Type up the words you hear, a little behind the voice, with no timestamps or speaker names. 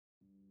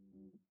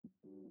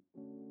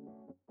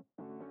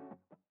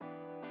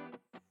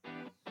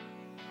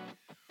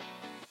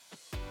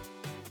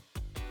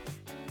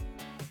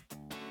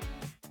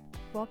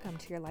Welcome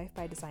to your Life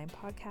by Design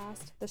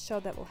podcast, the show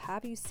that will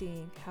have you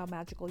seeing how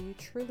magical you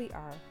truly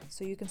are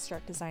so you can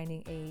start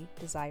designing a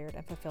desired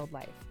and fulfilled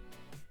life.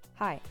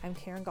 Hi, I'm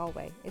Karen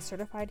Galway, a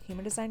certified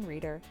human design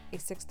reader, a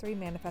 6/3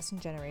 manifesting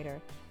generator,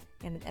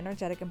 and an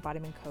energetic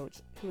embodiment coach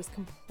who is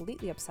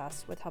completely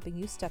obsessed with helping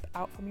you step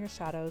out from your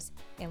shadows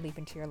and leap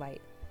into your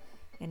light.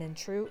 And in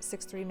true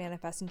 6/3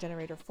 manifesting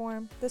generator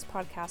form, this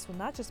podcast will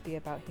not just be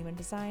about human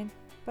design,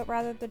 but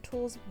rather the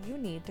tools you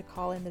need to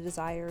call in the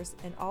desires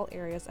in all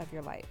areas of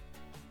your life.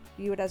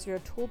 View it as your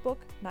toolbook,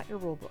 not your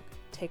rulebook.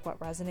 Take what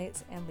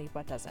resonates and leave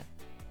what doesn't.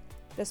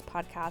 This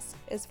podcast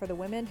is for the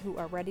women who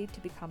are ready to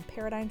become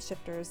paradigm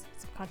shifters,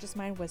 subconscious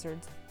mind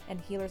wizards, and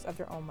healers of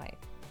their own life.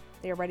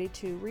 They are ready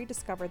to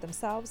rediscover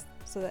themselves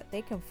so that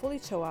they can fully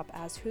show up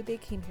as who they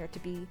came here to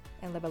be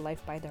and live a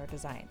life by their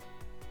design.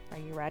 Are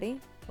you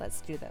ready?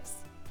 Let's do this.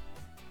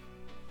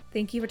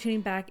 Thank you for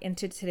tuning back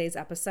into today's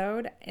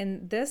episode.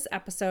 In this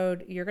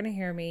episode, you're going to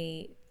hear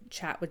me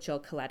chat with Jill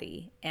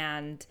Coletti.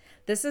 And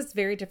this is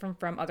very different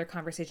from other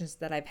conversations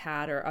that I've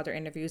had or other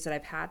interviews that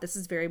I've had. This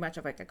is very much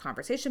of like a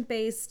conversation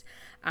based.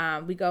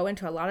 We go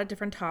into a lot of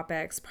different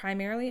topics,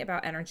 primarily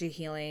about energy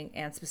healing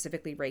and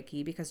specifically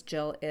Reiki, because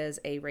Jill is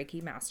a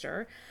Reiki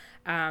master.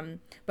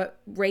 But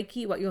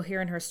Reiki, what you'll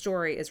hear in her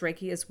story is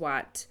Reiki is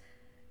what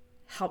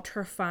helped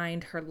her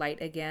find her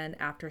light again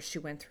after she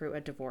went through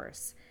a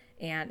divorce.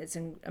 And it's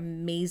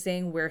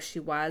amazing where she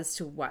was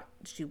to what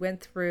she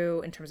went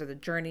through in terms of the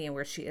journey and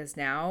where she is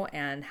now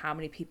and how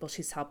many people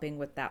she's helping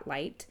with that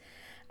light.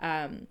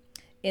 In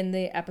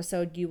the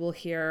episode, you will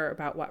hear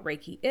about what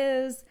Reiki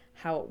is,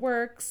 how it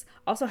works,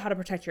 also how to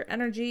protect your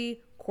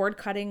energy, cord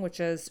cutting, which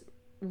is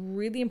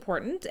really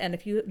important. And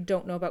if you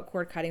don't know about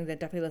cord cutting, then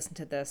definitely listen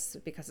to this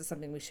because it's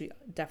something we should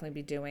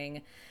definitely be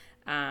doing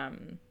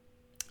on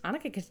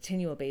like a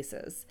continual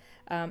basis,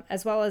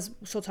 as well as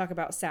she'll talk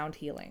about sound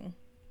healing.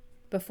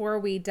 Before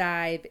we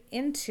dive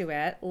into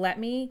it, let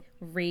me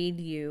read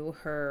you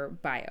her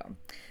bio.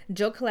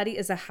 Jill Coletti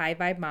is a high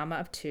vibe mama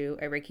of two,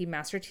 a Reiki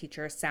master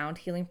teacher, sound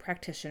healing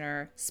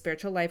practitioner,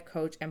 spiritual life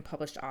coach, and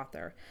published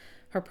author.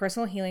 Her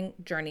personal healing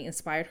journey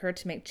inspired her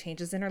to make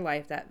changes in her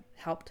life that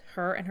helped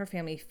her and her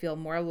family feel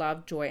more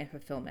love, joy, and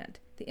fulfillment.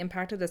 The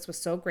impact of this was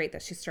so great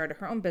that she started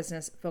her own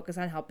business focused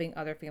on helping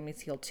other families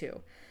heal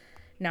too.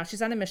 Now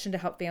she's on a mission to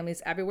help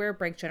families everywhere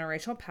break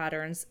generational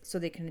patterns so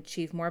they can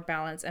achieve more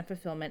balance and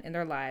fulfillment in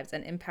their lives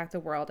and impact the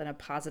world in a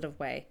positive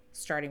way,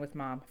 starting with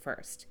mom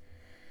first.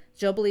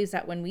 Jill believes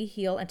that when we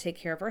heal and take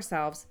care of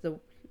ourselves,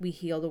 we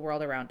heal the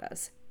world around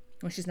us.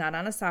 When she's not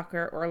on a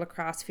soccer or a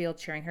lacrosse field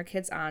cheering her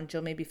kids on,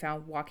 Jill may be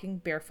found walking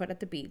barefoot at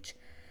the beach,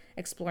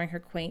 exploring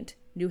her quaint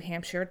New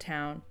Hampshire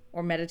town,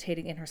 or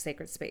meditating in her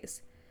sacred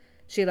space.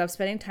 She loves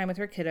spending time with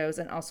her kiddos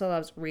and also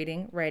loves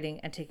reading, writing,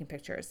 and taking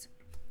pictures.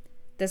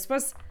 This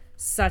was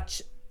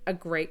such a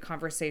great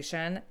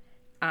conversation.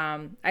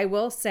 I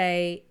will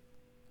say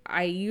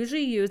I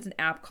usually use an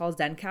app called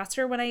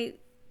Zencaster when I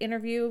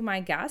interview my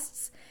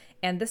guests,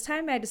 and this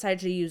time I decided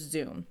to use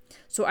Zoom.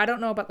 So I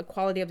don't know about the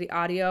quality of the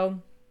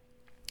audio,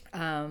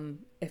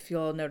 if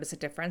you'll notice a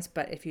difference,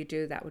 but if you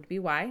do, that would be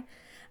why.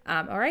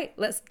 All right,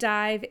 let's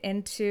dive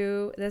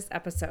into this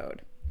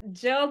episode.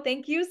 Jill,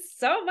 thank you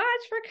so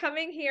much for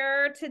coming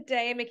here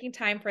today and making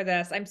time for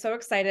this. I'm so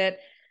excited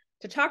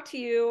to talk to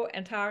you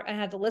and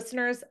have the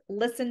listeners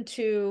listen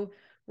to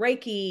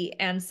Reiki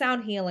and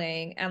sound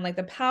healing and like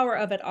the power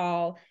of it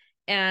all.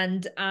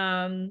 And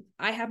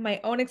I have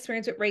my own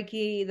experience with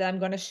Reiki that I'm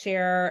going to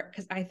share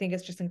because I think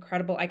it's just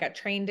incredible. I got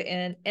trained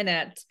in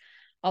it,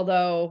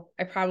 although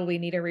I probably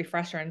need a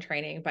refresher in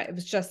training, but it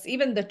was just,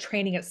 even the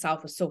training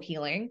itself was so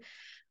healing.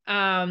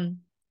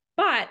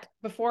 But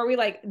before we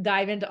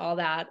dive into all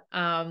that,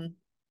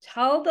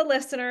 tell the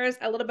listeners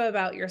a little bit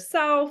about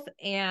yourself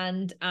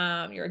and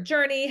your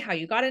journey, how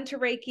you got into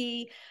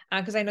Reiki,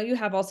 because I know you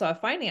have also a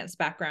finance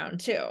background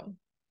too.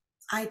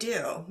 I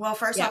do. Well,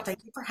 first off,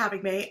 thank you for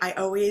having me. I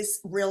always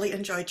really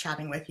enjoy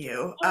chatting with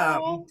you.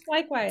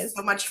 Likewise.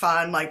 So much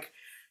fun,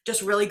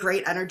 just really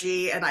great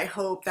energy. And I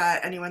hope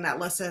that anyone that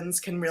listens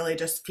can really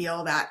just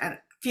feel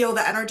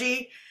the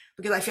energy,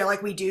 because I feel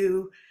like we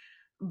do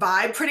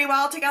vibe pretty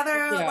well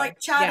together,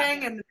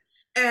 chatting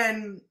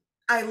and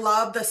I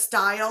love the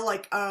style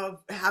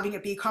of having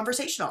it be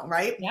conversational,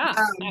 right? Yeah,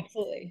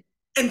 absolutely.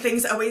 And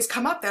things always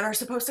come up that are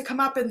supposed to come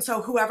up. And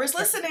so whoever's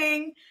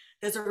listening,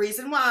 there's a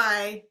reason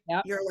why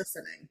you're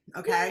listening.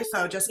 Okay.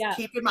 So just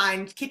keep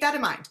that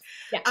in mind.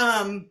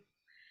 Yeah.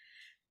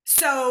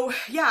 So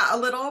a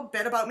little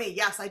bit about me.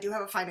 Yes, I do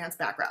have a finance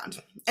background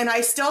and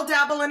I still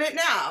dabble in it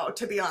now,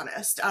 to be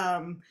honest.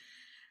 I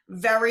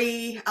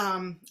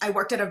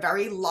worked at a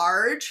very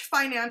large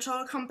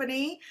financial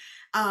company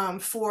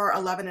for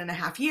 11 and a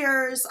half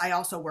years. I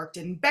also worked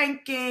in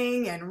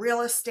banking and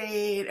real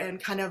estate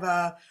and kind of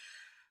a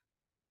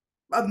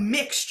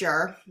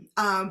mixture,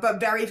 but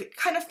very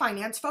kind of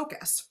finance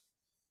focused.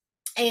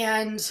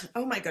 And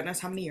oh my goodness,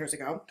 how many years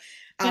ago?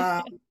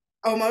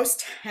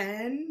 Almost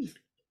 10,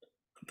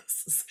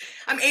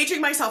 I'm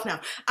aging myself now.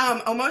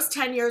 Almost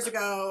 10 years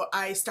ago,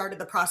 I started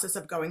the process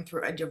of going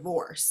through a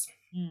divorce.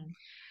 Mm.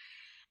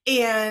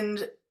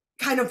 And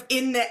kind of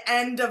in the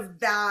end of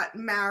that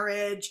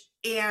marriage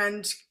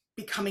and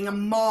becoming a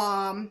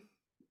mom,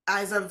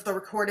 as of the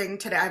recording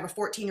today, I have a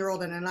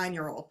 14-year-old and a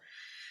 9-year-old.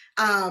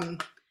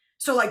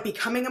 So like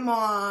becoming a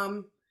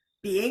mom,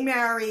 being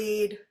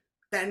married,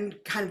 then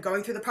kind of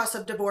going through the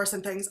process of divorce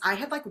and things, I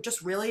had like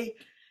just really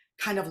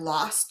kind of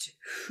lost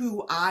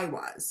who I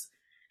was.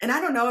 And I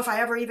don't know if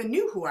I ever even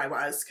knew who I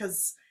was,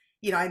 because,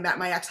 you know, I met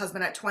my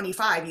ex-husband at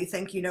 25. You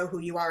think you know who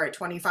you are at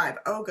 25.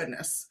 Oh,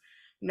 goodness.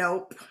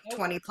 Nope.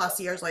 20 plus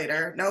years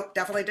later. Nope.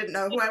 Definitely didn't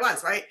know who I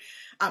was, right?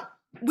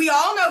 We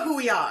all know who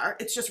we are.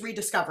 It's just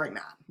rediscovering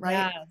that,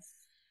 right?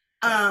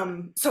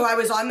 Yes. So I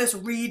was on this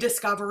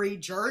rediscovery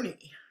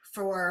journey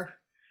for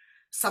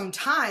some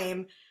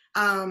time.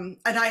 And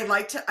I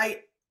like to,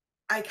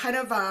 I kind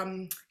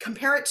of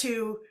compare it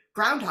to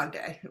Groundhog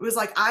Day. It was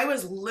like I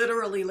was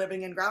literally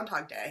living in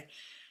Groundhog Day.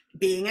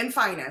 Being in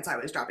finance, I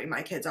was dropping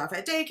my kids off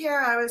at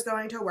daycare. I was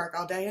going to work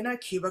all day in a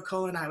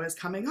cubicle, and I was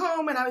coming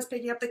home and I was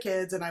picking up the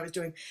kids, and I was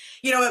doing,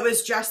 you know, it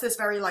was just this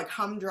very like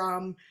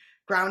humdrum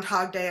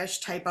Groundhog Day-ish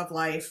type of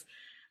life.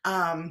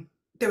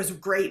 There was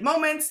great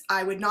moments.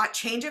 I would not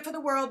change it for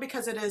the world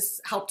because it has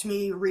helped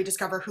me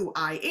rediscover who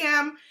I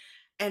am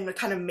and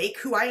kind of make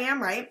who I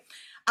am, right?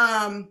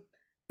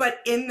 But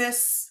in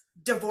this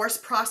divorce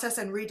process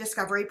and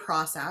rediscovery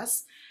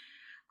process,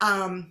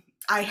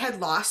 I had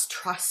lost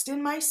trust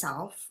in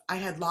myself. I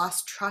had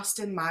lost trust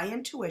in my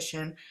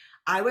intuition.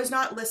 I was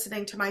not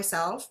listening to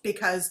myself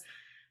because,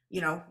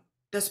 you know,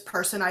 this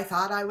person I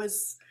thought I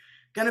was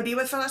going to be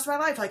with for the rest of my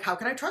life. Like, how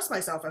can I trust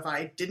myself if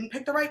I didn't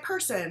pick the right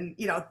person?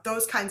 You know,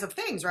 those kinds of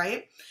things,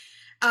 right?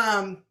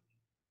 And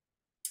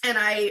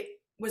I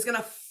was going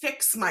to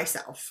fix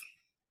myself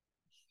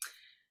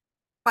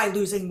by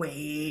losing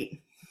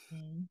weight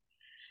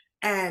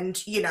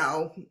and, you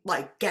know,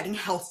 like getting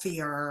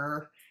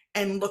healthier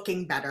and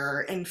looking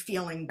better and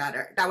feeling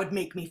better. That would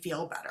make me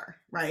feel better,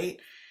 right?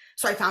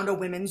 So I found a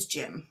women's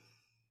gym.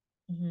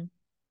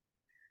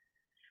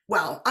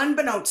 Well,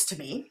 unbeknownst to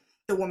me,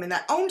 the woman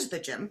that owned the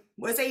gym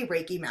was a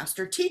Reiki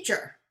master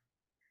teacher.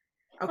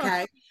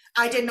 Okay.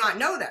 I did not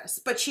know this,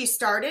 but she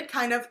started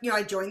kind of, you know,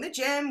 I joined the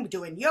gym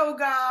doing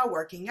yoga,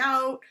 working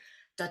out,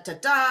 da, da,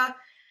 da.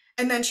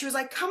 And then she was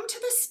like, come to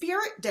the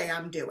spirit day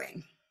I'm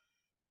doing.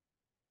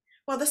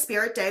 Well, the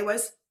spirit day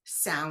was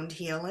sound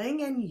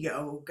healing and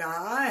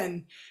yoga,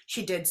 and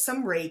she did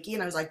some Reiki,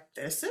 and I was like,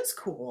 this is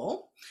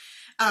cool.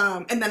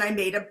 And then I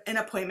made an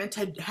appointment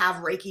to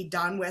have Reiki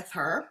done with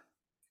her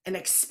and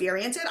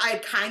experience it. I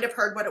had kind of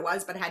heard what it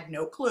was, but had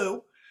no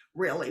clue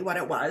really what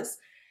it was.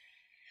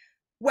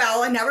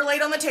 Well, I never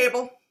laid on the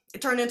table.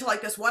 It turned into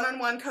like this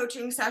one-on-one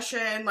coaching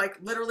session, like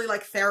literally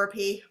like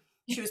therapy.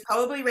 She was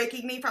probably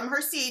Reikiing me from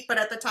her seat, but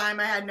at the time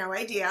I had no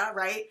idea,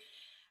 right?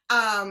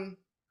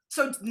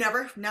 So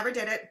never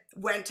did it.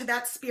 Went to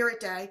that spirit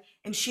day,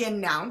 and she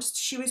announced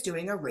she was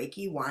doing a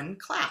Reiki 1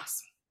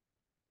 class.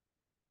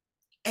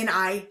 And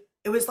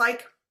it was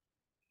like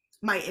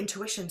my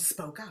intuition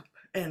spoke up,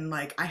 and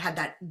like I had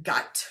that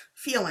gut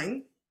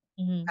feeling.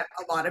 A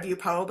lot of you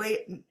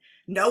probably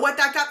know what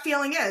that gut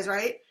feeling is,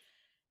 right?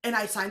 And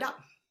I signed up.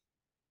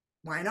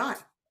 Why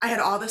not? I had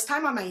all this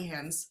time on my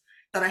hands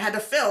that I had to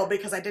fill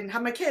because I didn't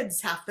have my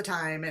kids half the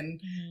time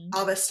and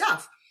all this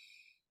stuff.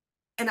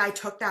 And I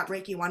took that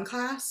Reiki 1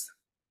 class,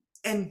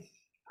 and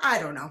I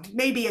don't know,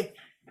 maybe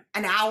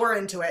an hour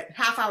into it,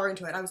 half hour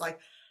into it, I was like,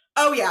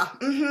 oh yeah,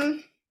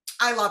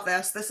 I love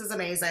this. This is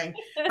amazing.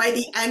 By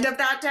the end of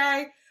that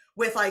day,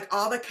 with like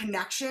all the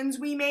connections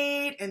we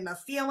made and the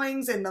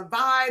feelings and the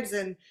vibes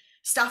and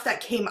stuff that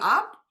came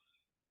up,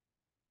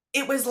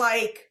 it was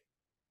like,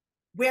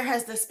 where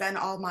has this been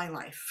all my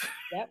life?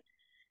 Yep.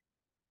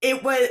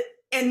 It was,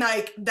 in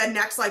like the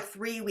next like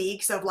 3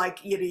 weeks of like,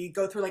 you know, you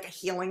go through like a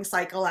healing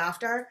cycle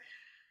after,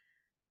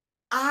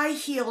 I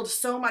healed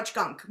so much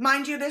gunk.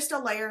 Mind you, there's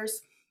still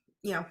layers,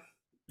 you know,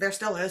 there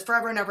still is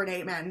forever and ever and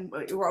amen.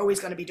 We're always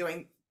going to be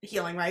doing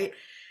healing, right?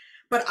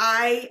 But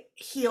I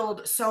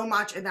healed so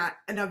much in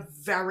a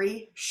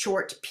very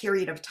short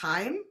period of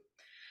time.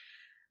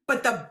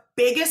 But the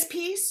biggest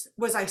piece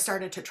was I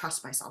started to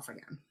trust myself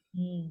again.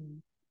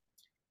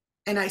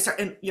 And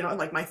and you know,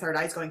 like my third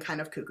eye's going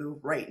kind of cuckoo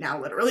right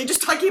now, literally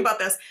just talking about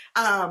this.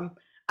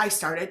 I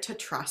started to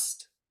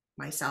trust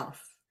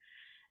myself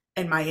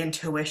and my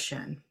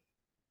intuition.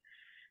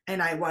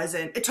 And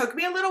it took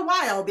me a little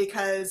while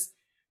because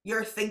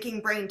your thinking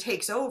brain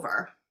takes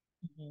over.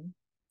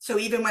 So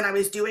even when I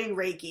was doing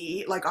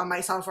Reiki, like on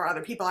myself or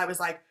other people, I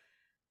was like,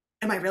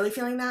 am I really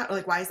feeling that? Or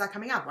like, why is that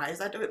coming up? Why is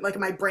that doing, like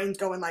my brain's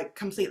going like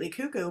completely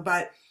cuckoo.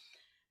 But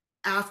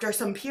after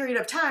some period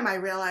of time, I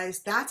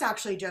realized that's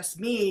actually just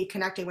me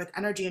connecting with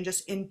energy and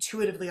just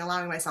intuitively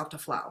allowing myself to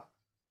flow.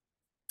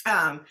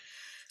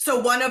 So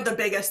one of the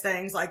biggest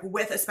things, like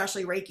with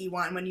especially Reiki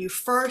 1, when you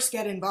first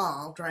get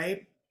involved,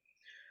 right?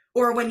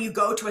 Or when you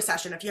go to a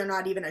session, if you're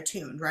not even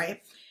attuned,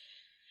 right?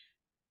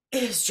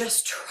 Is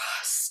just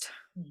trust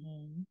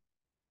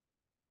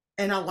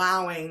and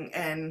allowing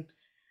and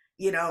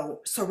you know,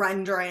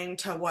 surrendering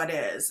to what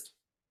is,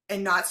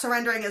 and not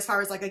surrendering as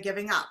far as like a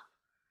giving up,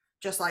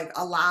 just like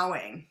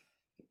allowing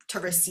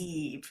to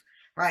receive,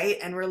 right?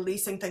 And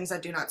releasing things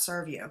that do not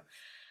serve you.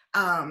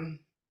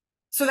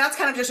 So that's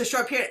kind of just a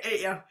short period,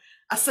 you know,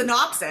 a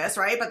synopsis,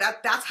 right? But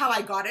that's how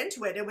I got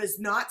into it. It was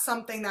not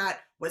something that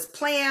was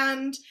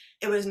planned.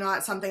 It was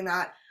not something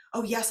that,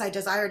 oh yes, I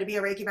desire to be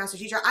a Reiki master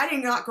teacher. I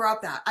did not grow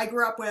up that. I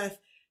grew up with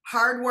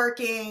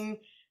hardworking,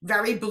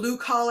 very blue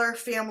collar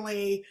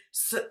family.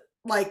 So,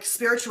 like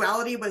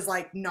spirituality was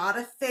like not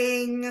a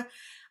thing.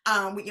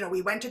 You know,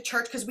 we went to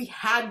church because we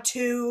had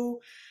to.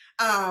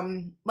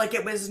 Like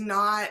it was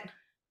not.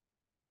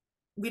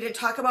 We didn't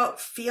talk about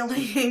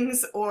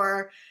feelings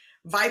or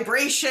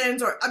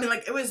vibrations, or I mean,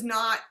 like it was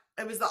not.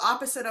 It was the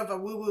opposite of a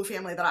woo-woo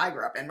family that I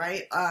grew up in,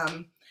 right?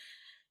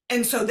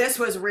 And so this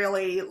was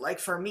really like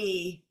for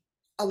me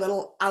a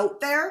little out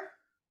there,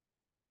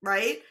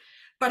 right?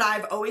 But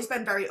I've always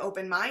been very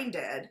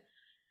open-minded,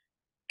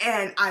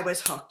 and I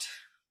was hooked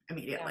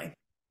immediately.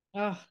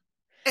 Yeah. Oh.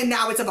 And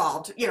now it's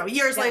evolved, you know,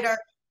 years later,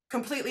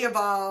 completely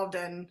evolved.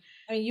 And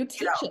I mean, you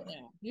teach it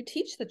now. You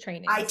teach the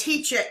training. I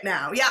teach it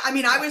now. Yeah. I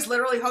mean, I was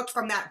literally hooked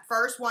from that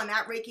first one,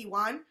 that Reiki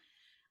one.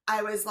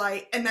 I was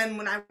like, and then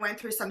when I went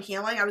through some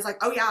healing, I was like,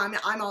 oh yeah,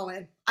 I'm all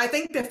in. I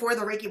think before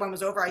the Reiki one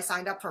was over, I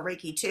signed up for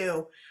Reiki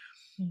 2.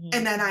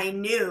 And then I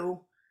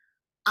knew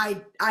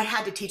I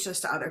had to teach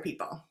this to other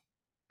people,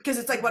 because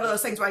it's like one of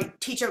those things where I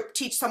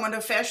teach someone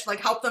to fish, like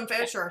help them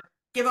fish or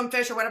give them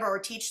fish or whatever, or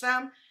teach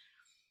them.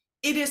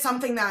 It is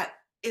something that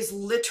is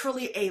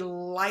literally a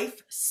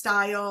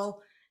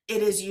lifestyle.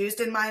 It is used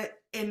in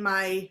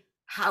my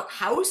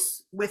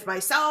house, with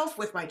myself,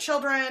 with my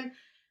children,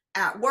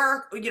 at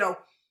work, you know,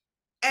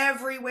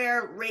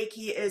 everywhere.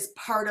 Reiki is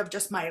part of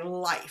just my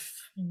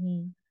life.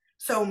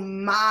 So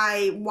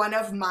one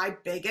of my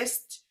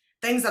biggest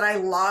things that I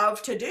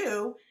love to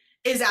do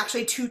is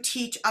actually to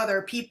teach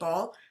other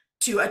people,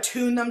 to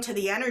attune them to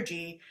the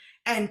energy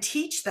and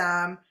teach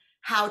them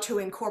how to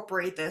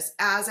incorporate this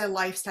as a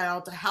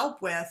lifestyle to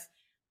help with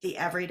the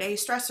everyday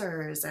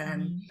stressors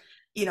and,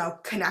 you know,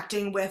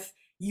 connecting with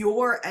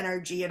your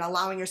energy and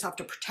allowing yourself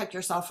to protect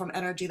yourself from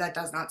energy that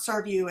does not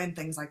serve you and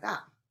things like that.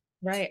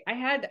 Right. I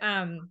had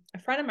a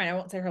friend of mine, I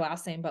won't say her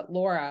last name, but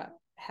Laura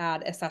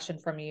had a session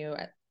from you,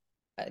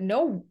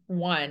 no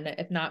one,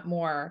 if not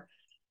more,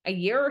 a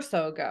year or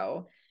so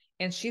ago.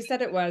 And she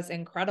said it was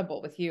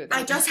incredible with you.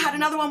 I just had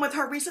another one with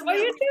her recently. Oh,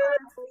 you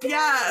did?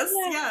 Yes.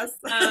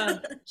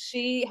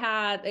 She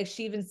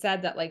even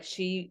said that like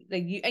you,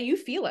 and you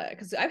feel it,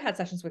 because I've had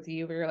sessions with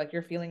you where you're like,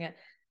 you're feeling it,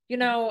 you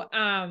know.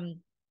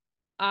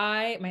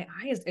 My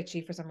eye is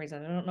itchy for some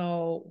reason. I don't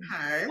know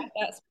what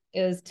that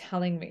is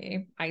telling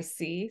me.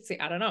 See,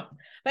 I don't know.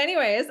 But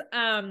anyways,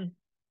 I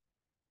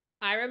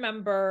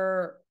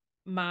remember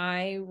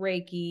my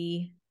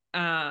Reiki,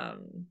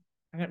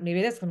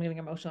 maybe this, I'm getting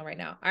emotional right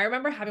now. I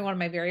remember having one of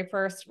my very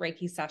first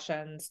Reiki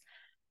sessions.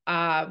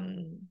 I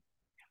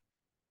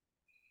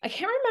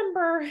can't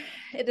remember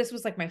if this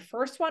was like my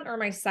first one or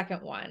my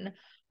second one,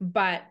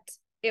 but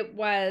I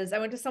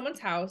went to someone's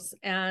house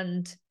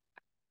and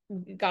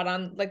got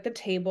on like the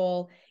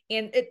table,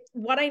 and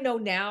what I know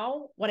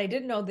now, what I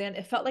didn't know then,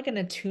 it felt like an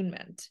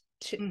attunement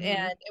and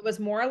it was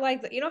more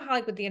like, you know how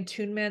like with the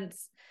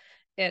attunements,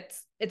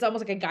 it's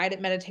almost like a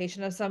guided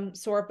meditation of some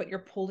sort, but you're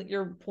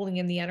pulling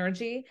in the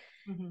energy.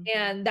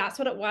 And that's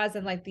what it was.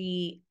 And like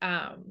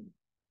I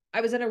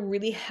was in a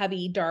really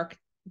heavy, dark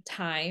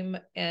time,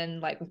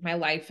 and like with my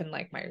life and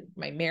like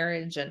my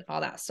marriage and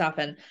all that stuff.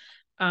 And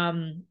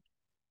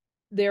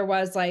there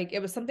was like,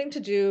 it was something to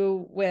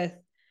do with,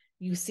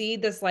 you see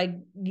this like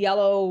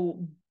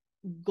yellow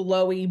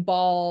glowy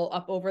ball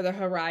up over the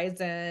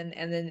horizon,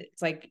 and then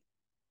it's like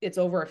it's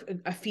over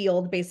a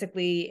field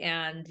basically,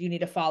 and you need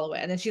to follow it.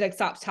 And then she like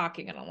stops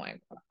talking, and I'm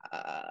like,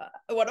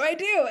 what do I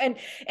do? And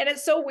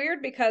it's so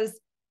weird, because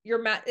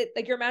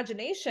like your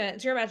imagination,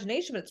 it's your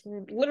imagination, but it's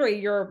literally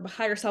your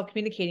higher self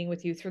communicating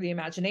with you through the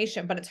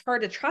imagination. But it's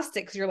hard to trust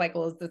it, because you're like,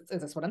 well,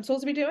 is this what I'm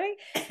supposed to be doing?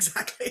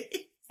 Exactly.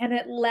 And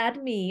it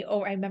led me,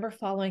 I remember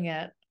following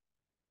it,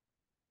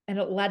 and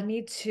it led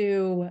me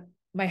to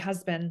my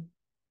husband,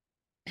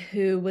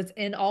 who was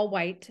in all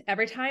white.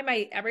 Every time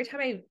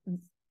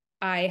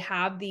I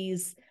have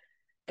these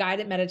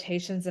guided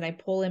meditations and I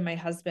pull in my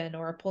husband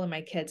or pull in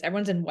my kids,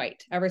 everyone's in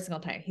white every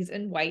single time. He's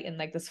in white, and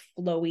like this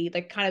flowy,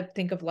 like kind of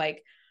think of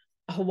like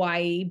a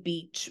Hawaii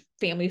beach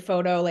family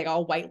photo, like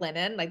all white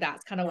linen, like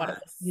that's kind of what it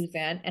was he was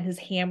in. And his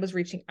hand was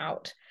reaching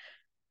out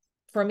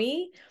for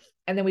me.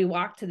 And then we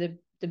walked to the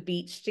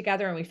beach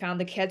together, and we found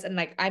the kids, and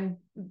like I'm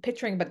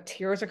picturing, but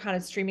tears are kind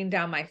of streaming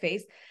down my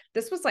face.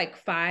 This was like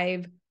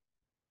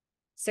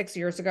 6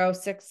 years ago,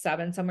 6,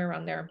 7, somewhere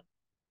around there.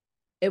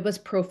 It was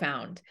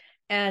profound.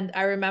 And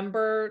I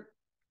remember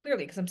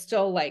clearly, because I'm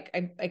still like,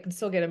 I can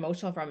still get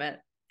emotional from it.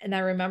 And I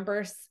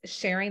remember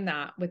sharing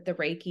that with the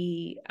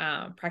Reiki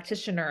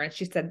practitioner, and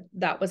she said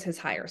that was his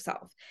higher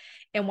self.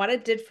 And what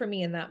it did for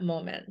me in that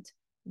moment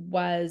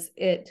was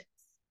it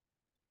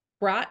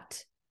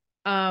brought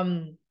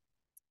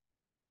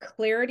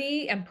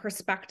clarity and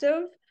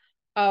perspective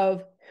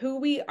of who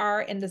we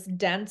are in this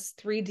dense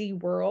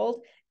 3D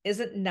world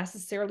isn't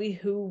necessarily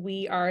who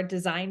we are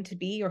designed to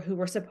be or who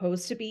we're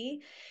supposed to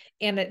be.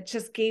 And it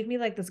just gave me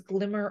like this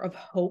glimmer of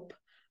hope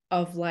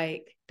of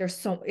like,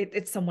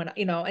 it's someone,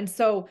 and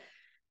so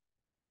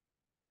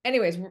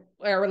anyways,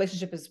 our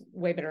relationship is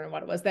way better than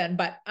what it was then,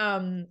 but,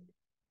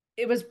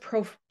 it was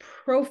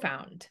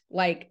profound.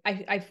 Like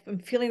I'm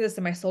feeling this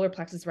in my solar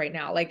plexus right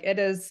now. Like it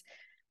was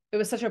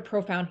such a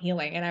profound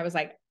healing. And I was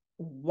like,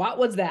 what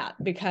was that?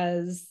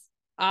 Because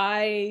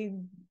I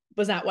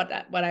was not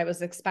what I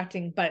was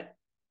expecting, but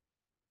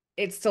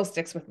it still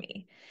sticks with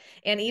me.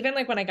 And even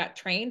like when I got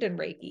trained in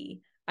Reiki,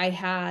 I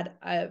had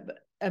a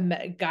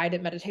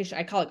guided meditation.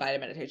 I call it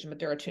guided meditation,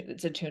 but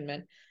it's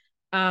attunement.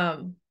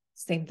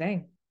 Same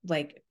thing,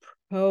 like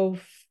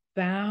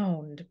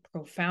profound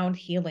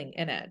healing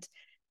in it.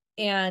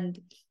 And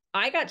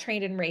I got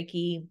trained in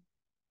Reiki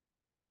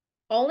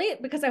only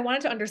because I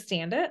wanted to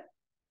understand it.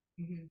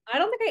 Mm-hmm. I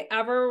don't think I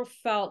ever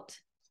felt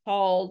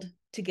called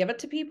to give it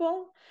to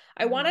people.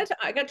 I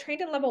got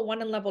trained in level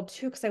 1 and level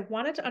 2 because I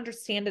wanted to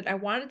understand it. I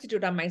wanted to do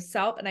it on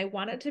myself, and I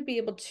wanted to be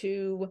able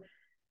to,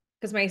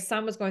 because my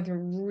son was going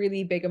through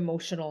really big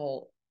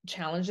emotional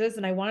challenges,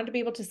 and I wanted to be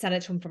able to send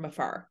it to him from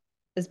afar,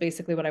 is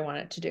basically what I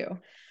wanted to do.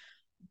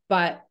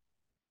 But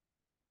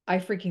I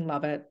freaking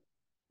love it.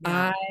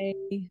 Yeah. I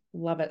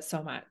love it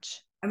so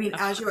much. I mean,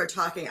 as you were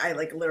talking, I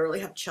like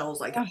literally have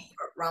chills like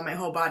around my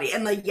whole body.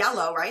 And the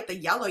yellow, right? The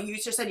yellow, you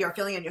just said you're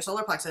feeling in your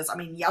solar plexus. I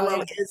mean,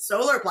 yellow is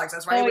solar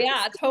plexus, right? Oh,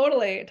 yeah,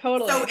 totally.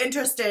 So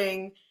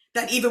interesting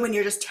that even when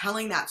you're just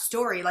telling that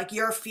story, like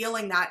you're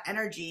feeling that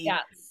energy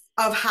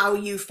of how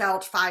you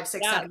felt 5,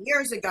 6, 7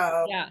 years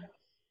ago. Yeah.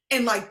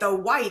 And like the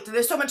white,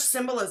 there's so much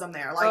symbolism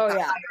there, like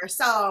the higher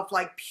self,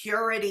 like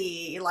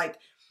purity, like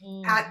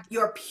at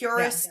your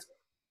purest. Yeah.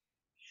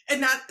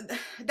 And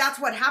that's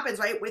what happens,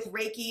 right? With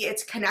Reiki,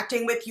 it's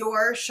connecting with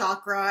your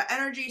chakra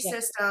energy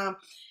system,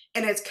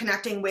 and it's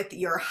connecting with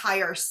your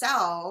higher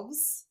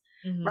selves,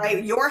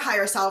 right? Your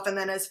higher self, and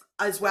then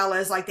as well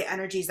as like the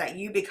energies that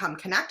you become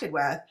connected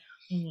with.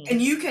 And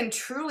you can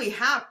truly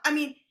have, I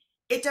mean,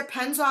 it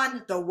depends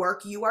on the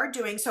work you are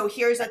doing. So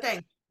here's the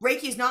thing.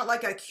 Reiki is not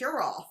like a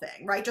cure-all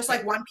thing, right? Just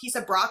like one piece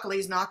of broccoli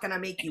is not going to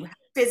make you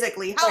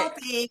physically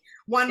healthy.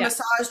 One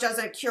massage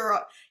doesn't cure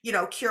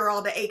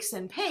all the aches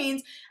and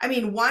pains. I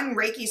mean, one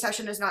Reiki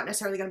session is not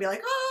necessarily going to be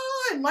like,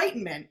 oh,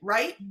 enlightenment,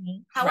 right?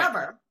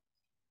 However,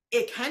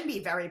 it can be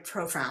very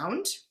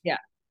profound. Yeah.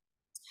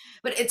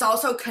 But it's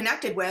also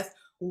connected with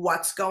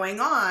what's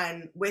going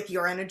on with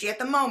your energy at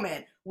the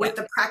moment, with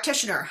the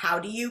practitioner. How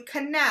do you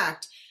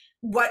connect?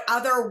 What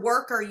other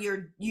work are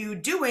you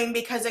doing?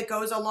 Because it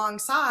goes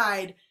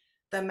alongside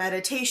the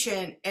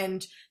meditation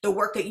and the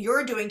work that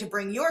you're doing to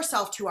bring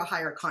yourself to a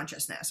higher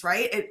consciousness,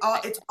 right?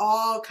 It's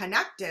all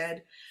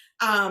connected.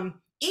 And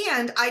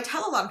I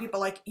tell a lot of people,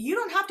 like, you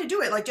don't have to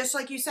do it. Like, just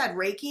like you said,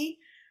 Reiki,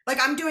 like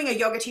I'm doing a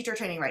yoga teacher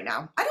training right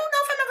now. I don't know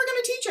if I'm ever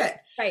going to teach it.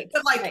 Right.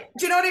 But like,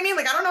 do you know what I mean?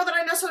 Like, I don't know that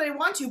I necessarily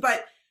want to,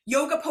 but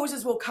yoga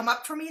poses will come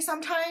up for me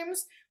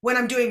sometimes when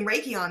I'm doing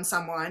Reiki on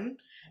someone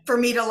for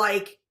me to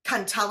like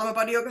kind of tell them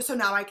about yoga. So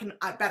now I can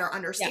better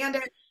understand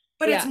it,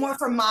 but it's more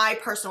for my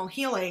personal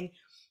healing.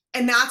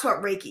 And that's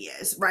what Reiki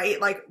is,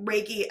 right? Like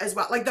Reiki as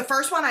well. Like the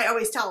first one I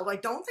always tell,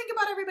 like, don't think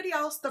about everybody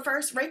else. The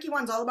first Reiki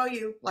one's all about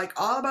you, like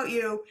all about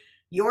you,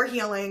 your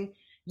healing.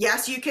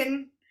 Yes, you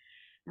can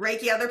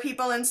Reiki other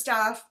people and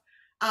stuff.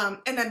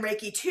 And then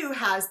Reiki 2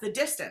 has the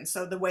distance.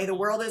 So the way the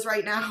world is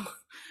right now,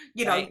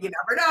 you know, you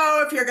never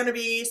know if you're going to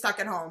be stuck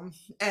at home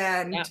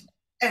and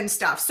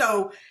stuff.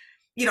 So,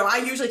 you know, I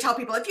usually tell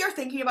people, if you're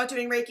thinking about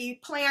doing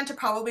Reiki, plan to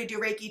probably do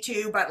Reiki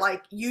 2, but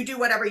like you do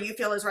whatever you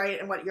feel is right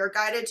and what you're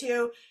guided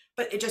to,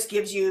 but it just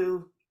gives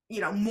you,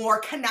 you know, more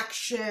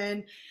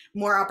connection,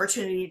 more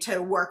opportunity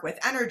to work with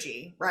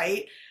energy.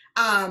 Right.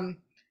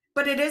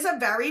 But it is a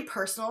very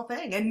personal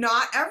thing, and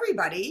not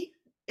everybody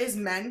is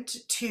meant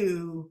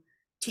to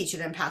teach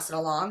it and pass it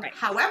along. Right.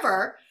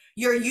 However,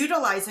 you're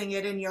utilizing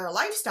it in your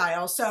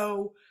lifestyle.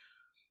 So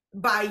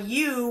by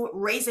you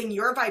raising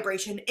your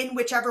vibration in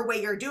whichever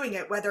way you're doing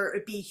it, whether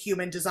it be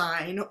human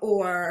design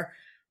or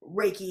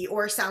Reiki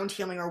or sound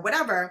healing or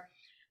whatever,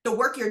 the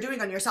work you're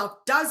doing on yourself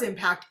does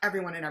impact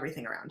everyone and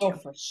everything around you. Oh,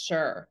 for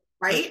sure.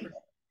 Right? For sure.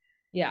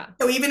 Yeah.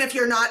 So even if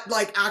you're not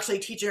like actually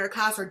teaching a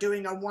class or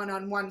doing a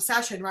one-on-one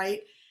session,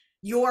 right?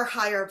 Your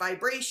higher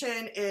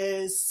vibration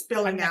is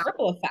spilling out.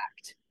 Ripple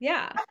effect.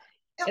 Yeah.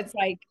 It's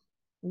like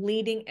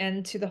leading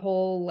into the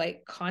whole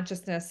like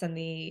consciousness and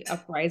the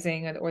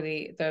uprising or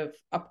the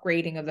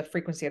upgrading of the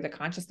frequency of the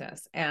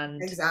consciousness.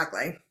 And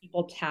exactly,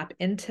 people tap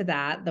into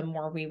that, the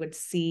more we would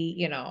see,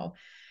 you know,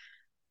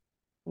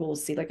 we'll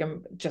see like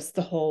just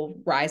the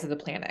whole rise of the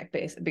planet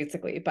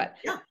basically. But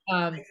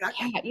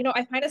exactly. You know,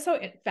 I find it so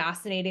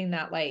fascinating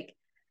that like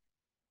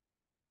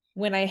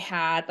when I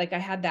had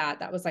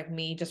that was like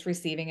me just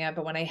receiving it.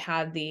 But when I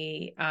had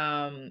the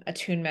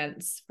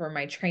attunements for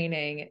my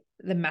training,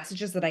 the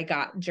messages that I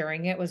got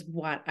during it was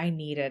what I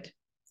needed.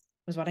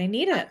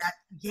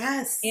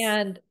 Yes.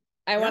 And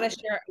I want to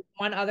share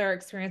one other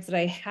experience that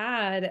I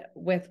had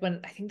with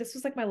when I think this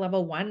was like my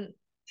level 1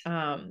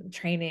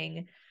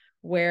 training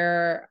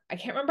where I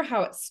can't remember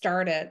how it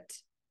started,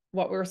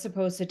 what we were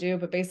supposed to do,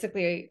 but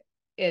basically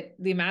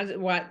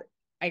what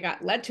I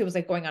got led to was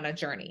like going on a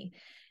journey.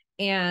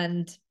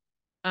 And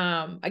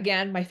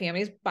again, my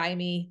family's by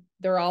me,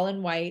 they're all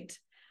in white.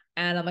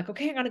 And I'm like,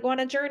 okay, I'm going to go on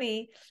a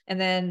journey. And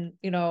then,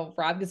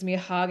 Rob gives me a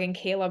hug, and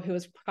Caleb, who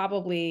was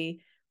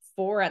probably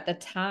 4 at the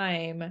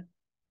time.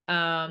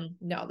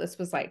 No, this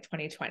was like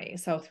 2020.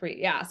 So 3.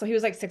 Yeah. So he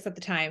was like 6 at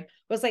the time,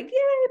 was like, yay,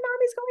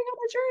 mommy's going on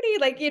a journey.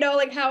 Like,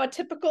 like how a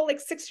typical like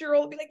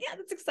 6-year-old would be like, yeah,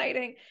 that's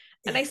exciting.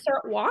 And I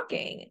start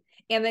walking,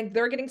 and then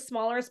they're getting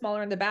smaller and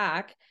smaller in the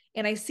back.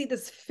 And I see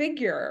this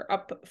figure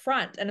up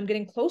front, and I'm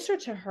getting closer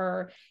to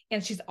her,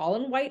 and she's all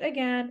in white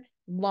again,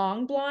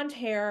 long blonde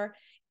hair.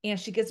 And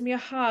she gives me a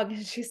hug,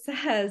 and she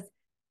says,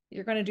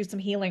 you're going to do some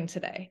healing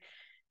today.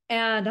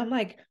 And I'm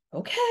like,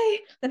 okay.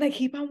 Then I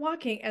keep on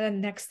walking. And then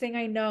next thing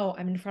I know,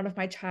 I'm in front of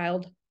my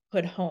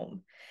childhood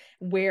home,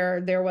 where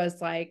there was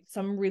like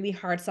some really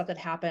hard stuff that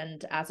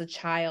happened as a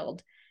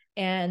child.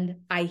 And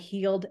I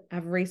healed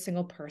every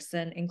single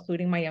person,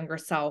 including my younger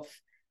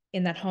self,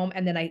 in that home.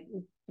 And then I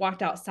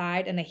walked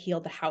outside and I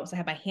healed the house. I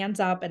had my hands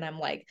up, and I'm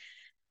like,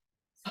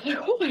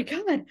 oh my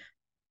God,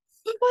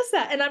 what was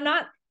that? And I'm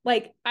not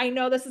like, I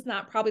know this is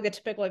not probably the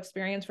typical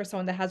experience for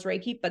someone that has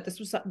Reiki, but this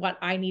was what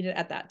I needed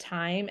at that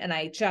time. And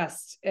it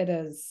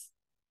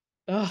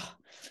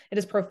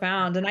is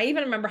profound. And I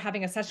even remember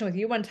having a session with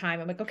you one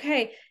time. I'm like,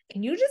 okay,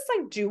 can you just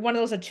like do one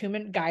of those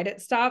attunement guided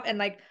stuff? And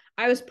like,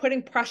 I was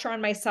putting pressure on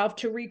myself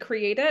to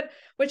recreate it,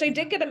 which I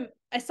did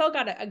I still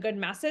got a good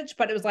message,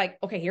 but it was like,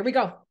 okay, here we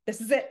go. This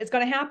is it. It's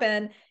going to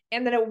happen.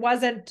 And then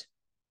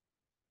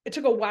it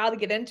took a while to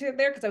get into it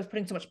there because I was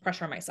putting so much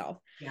pressure on myself.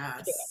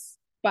 Yes.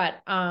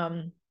 But,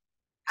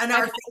 and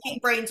our thinking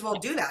brains will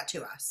do that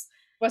to us.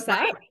 What's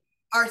that?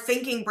 Our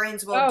thinking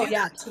brains will do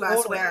that to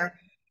us, where,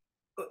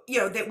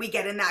 that we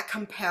get in that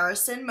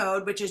comparison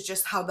mode, which is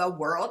just how the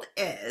world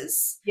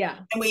is. Yeah.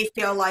 And we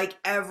feel like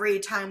every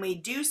time we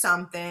do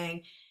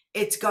something,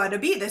 it's going to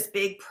be this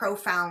big,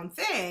 profound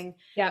thing.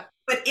 Yeah.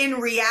 But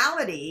in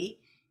reality,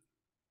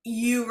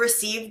 you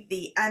receive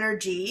the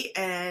energy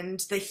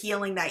and the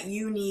healing that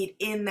you need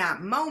in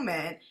that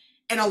moment.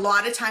 And a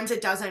lot of times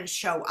it doesn't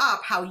show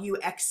up how you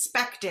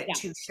expect it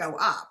to show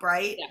up,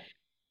 right? Yeah.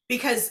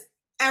 Because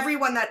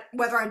everyone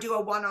whether I do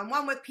a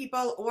one-on-one with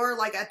people or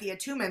like at the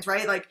attunements,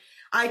 right? Like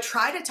I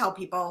try to tell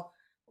people,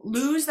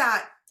 lose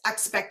that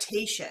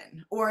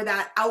expectation or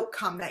that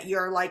outcome that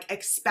you're like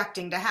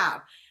expecting to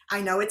have.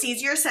 I know it's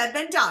easier said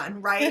than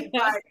done, right?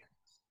 But,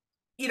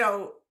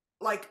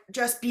 like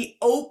just be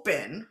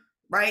open,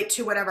 right,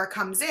 to whatever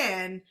comes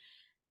in.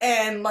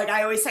 And like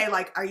I always say,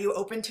 like, are you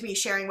open to me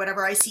sharing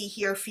whatever I see,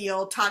 hear,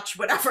 feel, touch,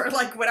 whatever,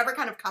 like whatever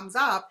kind of comes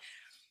up?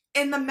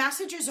 And the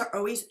messages are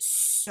always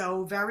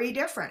so very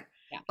different.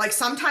 Yeah. Like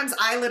sometimes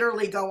I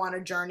literally go on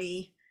a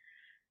journey,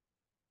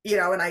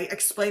 and I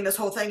explain this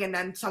whole thing, and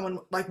then someone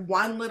like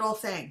one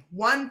thing,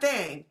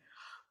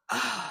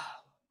 oh,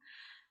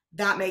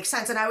 that makes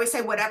sense. And I always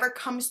say, whatever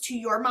comes to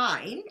your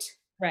mind,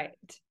 right,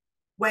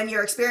 when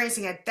you're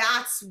experiencing it,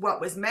 that's what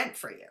was meant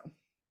for you.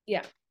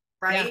 Yeah.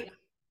 Right. Yeah.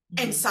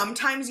 And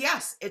sometimes,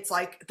 yes, it's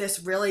like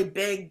this really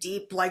big,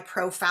 deep, like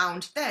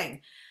profound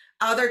thing.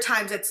 Other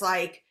times it's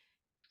like,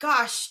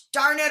 gosh,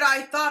 darn it,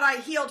 I thought I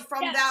healed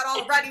from that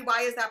already.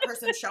 Why is that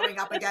person showing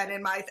up again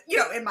in my,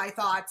 in my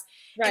thoughts?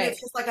 Right. And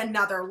it's just like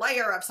another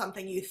layer of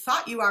something you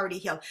thought you already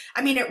healed.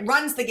 I mean, it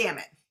runs the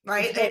gamut,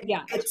 right? It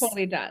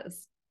totally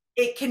does.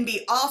 It can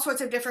be all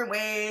sorts of different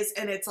ways.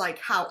 And it's like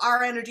how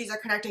our energies are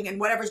connecting and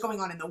whatever's going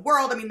on in the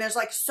world. I mean, there's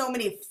like so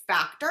many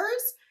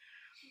factors.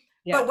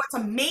 Yeah. But what's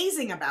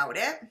amazing about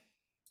it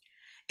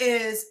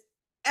is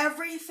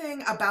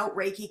everything about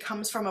Reiki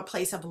comes from a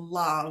place of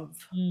love,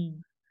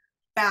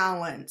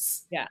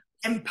 balance,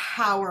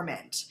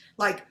 empowerment,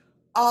 like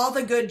all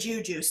the good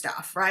juju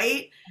stuff,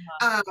 right?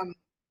 And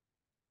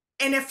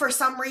if for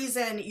some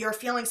reason you're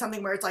feeling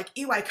something where it's like,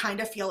 ew, I kind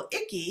of feel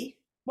icky,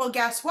 well,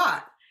 guess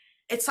what?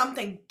 It's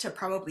something to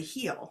probably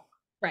heal.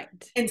 Right.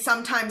 And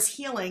sometimes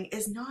healing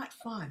is not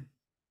fun.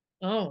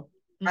 Oh.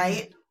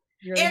 Right?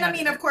 And I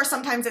mean, of course,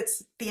 sometimes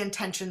it's the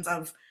intentions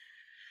of,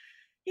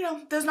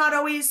 there's not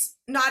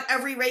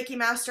every Reiki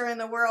master in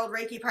the world,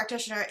 Reiki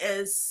practitioner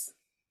is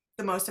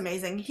the most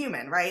amazing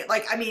human, right?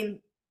 Like, I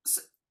mean,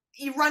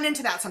 you run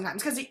into that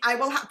sometimes because I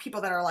will have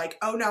people that are like,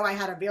 oh no, I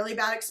had a really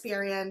bad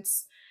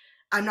experience.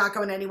 I'm not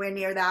going anywhere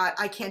near that.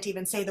 I can't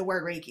even say the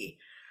word Reiki.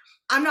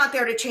 I'm not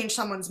there to change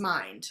someone's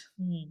mind,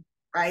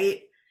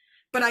 right?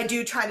 But I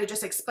do try to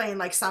just explain,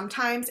 like,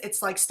 sometimes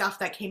it's like stuff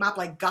that came up,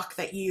 like guck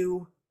that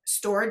you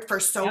stored for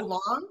so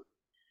long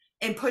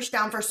and pushed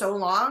down for so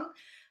long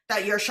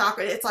that your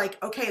chakra, it's like,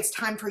 okay, it's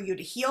time for you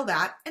to heal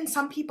that. And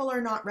some people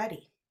are not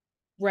ready.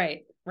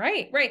 Right.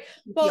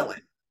 Well,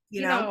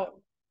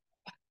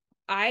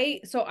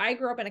 I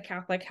grew up in a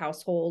Catholic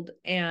household,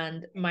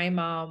 and my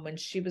mom, when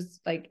she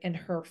was like in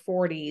her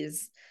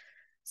 40s,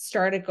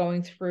 started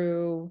going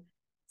through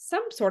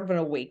some sort of an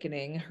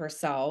awakening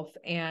herself,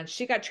 and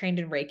she got trained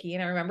in Reiki.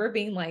 And I remember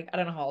being like, I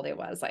don't know how old I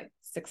was, like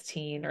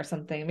 16 or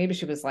something. Maybe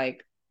she was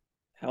like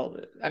how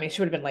old, I mean,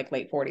 she would have been like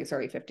late 40s,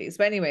 early 50s.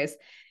 But anyways,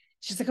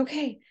 she's like,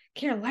 okay,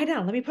 Karen, lie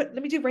down. Let me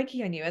do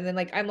Reiki on you. And then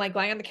like, I'm like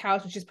lying on the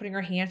couch and she's putting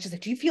her hand. She's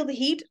like, do you feel the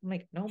heat? I'm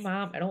like, no,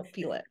 mom, I don't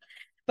feel it.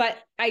 But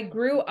I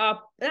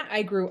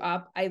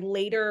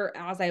later,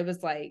 as I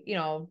was like,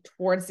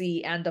 towards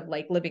the end of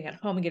like living at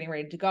home and getting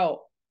ready to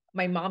go,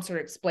 my mom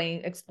started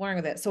exploring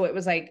with it. So it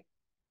was like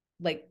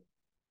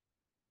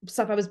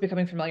stuff I was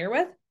becoming familiar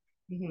with.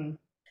 Mm-hmm.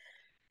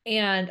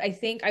 And I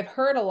think I've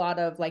heard a lot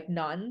of like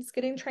nuns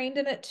getting trained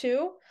in it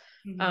too.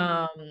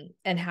 Mm-hmm.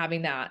 And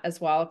having that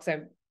as well. Cause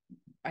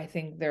I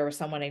think there was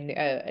someone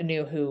I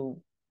knew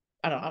who,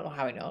 I don't know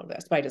how I know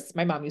this, but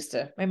my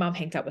mom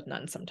hanged out with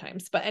nuns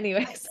sometimes, but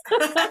anyways,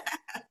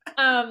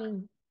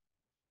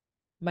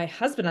 my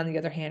husband, on the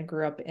other hand,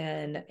 grew up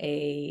in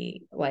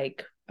a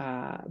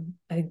I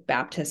think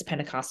Baptist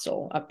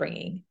Pentecostal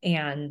upbringing.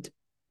 And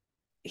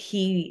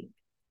he,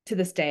 to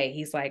this day,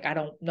 he's like,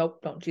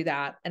 nope, don't do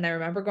that. And I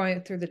remember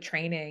going through the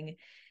training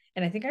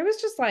and I think I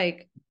was just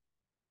like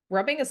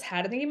rubbing his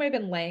head. I think he might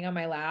have been laying on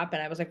my lap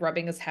and I was like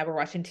rubbing his head. We're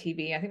watching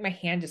TV. I think my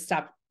hand just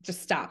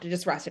stopped. It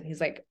just rested. And he's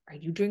like, are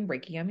you doing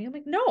Reiki on me? I'm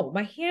like, no,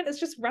 my hand is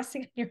just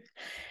resting on your,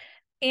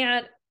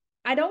 and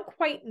I don't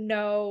quite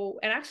know.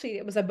 And actually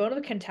it was a bone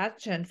of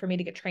contention for me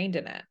to get trained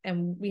in it.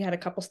 And we had a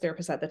couples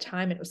therapist at the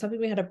time and it was something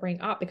we had to bring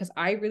up because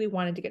I really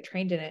wanted to get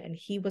trained in it. And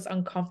he was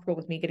uncomfortable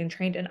with me getting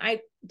trained. And I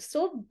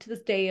still to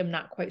this day am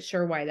not quite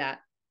sure why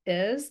that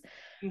is.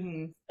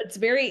 Mm-hmm. It's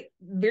very,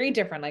 very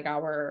different, like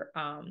our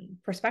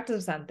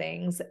perspectives on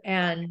things.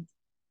 And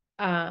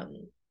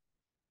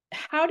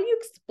how do you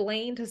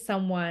explain to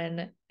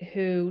someone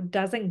who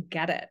doesn't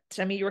get it?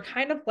 I mean, you were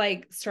kind of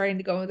like starting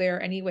to go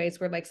there anyways,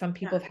 where like some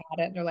people have had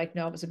it and they're like,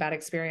 no, it was a bad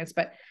experience.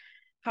 But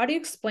how do you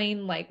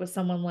explain like with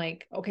someone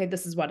like, okay,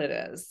 this is what it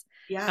is?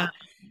 Yeah.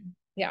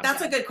 Yeah.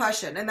 That's a good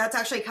question. And that's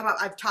actually come up.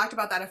 I've talked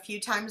about that a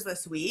few times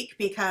this week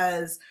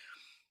because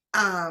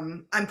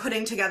I'm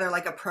putting together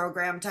like a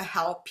program to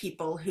help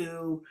people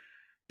who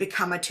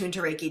become attuned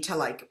to Reiki to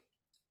like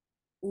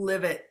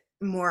live it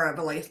more of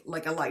a life,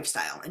 like a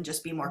lifestyle, and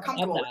just be more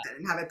comfortable with it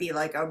and have it be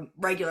like a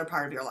regular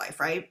part of your life,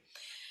 right?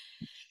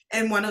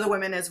 And one of the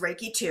women is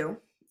Reiki 2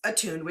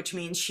 attuned, which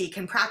means she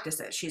can practice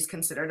it. She's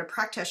considered a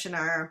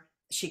practitioner.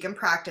 She can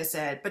practice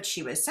it, but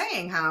she was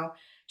saying how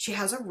she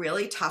has a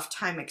really tough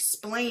time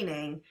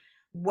explaining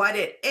what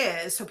it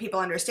is so people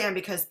understand,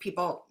 because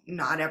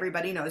not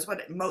everybody knows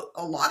what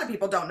a lot of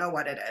people don't know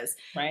what it is.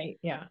 Right.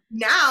 Yeah.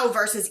 Now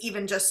versus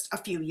even just a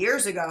few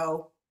years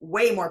ago,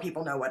 way more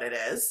people know what it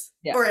is,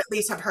 or at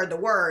least have heard the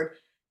word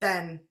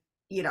than,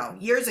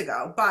 years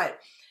ago. But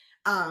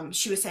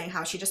she was saying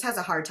how she just has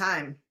a hard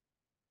time.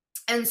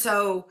 And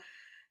so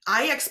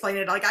I explained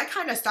it, like I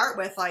kind of start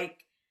with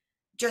like,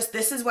 just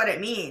this is what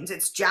it means.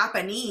 It's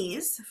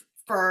Japanese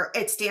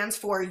it stands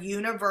for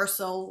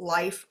universal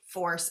life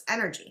force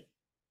energy,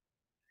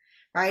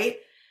 right?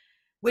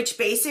 Which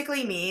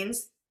basically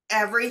means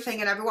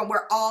everything and everyone,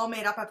 we're all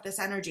made up of this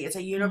energy. It's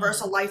a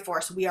universal life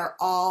force. We are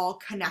all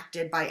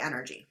connected by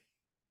energy,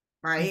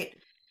 right?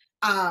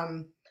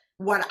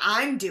 What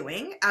I'm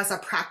doing as a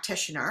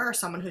practitioner or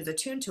someone who's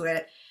attuned to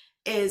it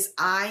is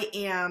I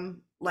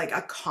am like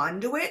a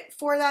conduit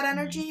for that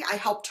energy. I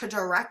help to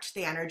direct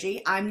the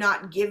energy. I'm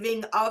not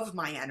giving of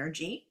my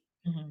energy.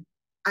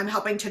 I'm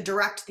helping to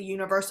direct the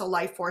universal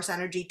life force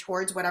energy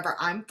towards whatever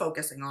I'm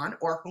focusing on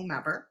or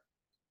whomever.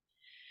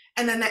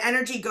 And then the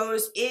energy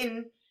goes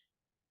in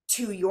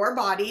to your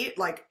body,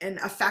 like, and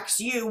affects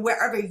you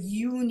wherever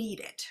you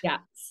need it. Yes.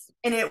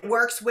 And it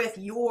works with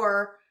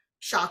your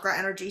chakra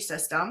energy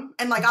system.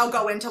 And like, I'll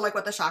go into like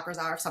what the chakras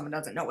are if someone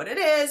doesn't know what it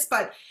is,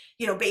 but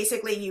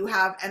basically you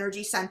have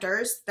energy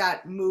centers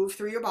that move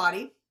through your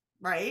body,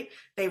 right?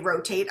 They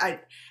rotate.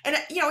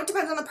 It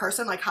depends on the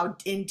person, like how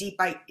in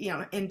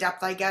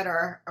depth I get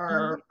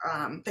or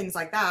things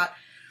like that.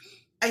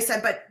 I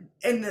said, but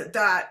in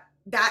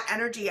that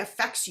energy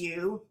affects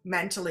you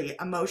mentally,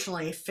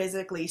 emotionally,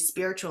 physically,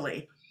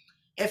 spiritually.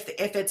 If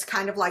it's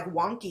kind of like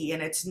wonky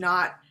and it's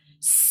not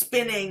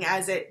spinning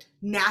as it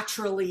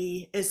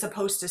naturally is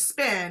supposed to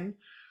spin,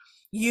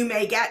 you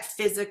may get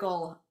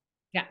physical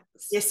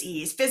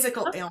dis-ease,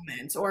 physical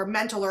ailments, or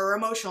mental or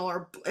emotional,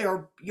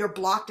 or you're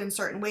blocked in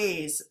certain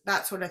ways,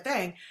 that sort of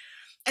thing.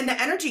 And the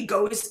energy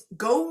goes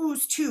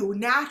to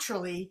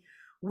naturally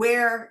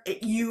where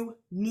you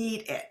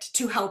need it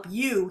to help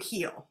you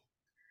heal.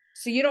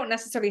 So you don't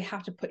necessarily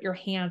have to put your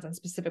hands on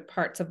specific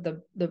parts of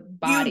the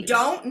body. You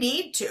don't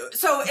need to.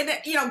 So,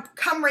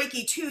 come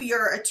Reiki 2,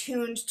 you're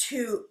attuned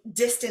to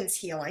distance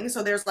healing.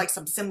 So there's like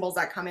some symbols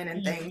that come in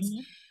and things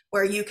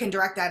where you can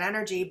direct that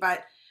energy.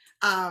 But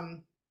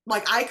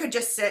like I could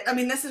just sit. I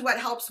mean, this is what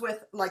helps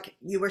with, like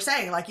you were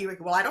saying, like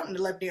well, I don't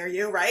live near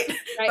you, right?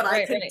 But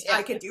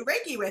I could do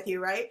Reiki with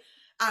you, right?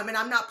 And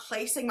I'm not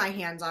placing my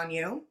hands on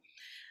you.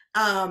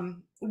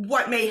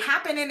 What may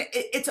happen, and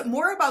it's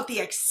more about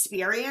the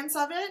experience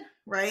of it,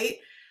 right?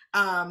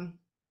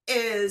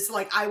 Is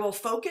like I will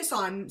focus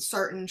on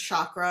certain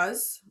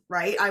chakras,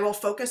 right? I will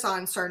focus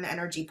on certain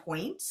energy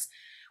points,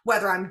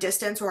 whether I'm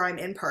distance or I'm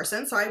in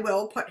person. So I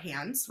will put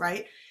hands,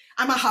 right?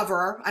 I'm a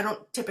hoverer. I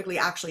don't typically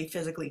actually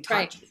physically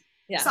Right. touch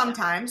Yeah.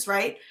 sometimes,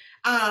 right?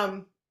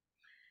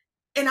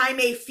 And I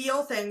may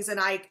feel things, and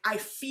I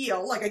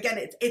feel like, again,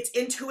 it's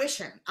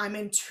intuition. I'm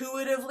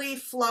intuitively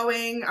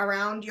flowing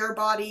around your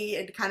body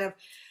and kind of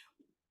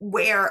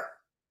where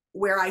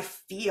I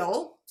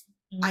feel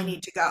I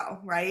need to go,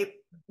 right?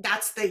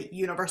 That's the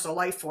universal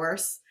life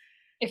force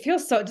It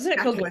feels so, doesn't it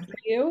feel acting good with for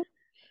me. you?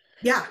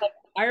 Yeah. Like,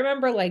 I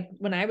remember like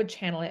when I would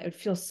channel it,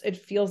 it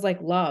feels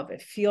like love.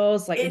 It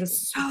feels like It's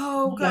it's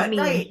so good, right?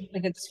 yummy.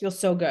 Like it just feels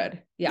so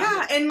good. Yeah.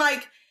 Yeah, and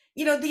like,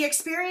 the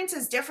experience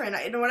is different.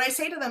 And what I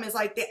say to them is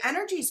like the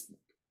energy's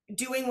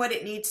doing what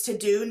it needs to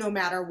do no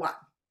matter what.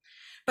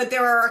 But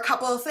there are a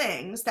couple of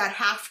things that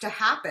have to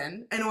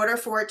happen in order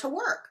for it to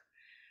work.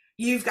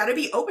 You've got to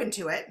be open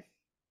to it.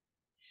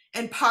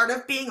 And part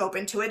of being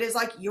open to it is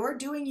like you're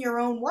doing your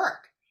own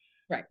work.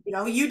 Right.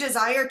 You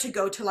desire to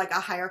go to like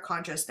a higher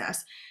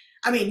consciousness.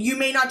 I mean, you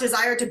may not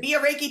desire to be a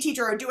Reiki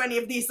teacher or do any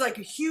of these like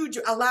huge,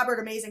 elaborate,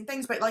 amazing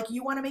things, but like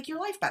you want to make your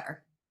life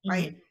better,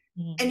 right?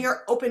 Mm-hmm. And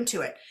you're open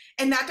to it.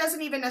 And that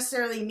doesn't even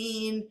necessarily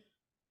mean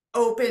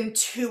open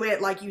to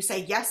it like you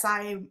say, yes,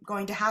 I'm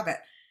going to have it.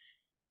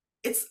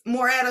 It's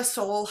more at a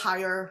soul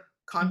higher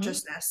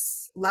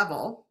consciousness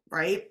level,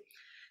 right?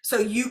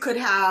 So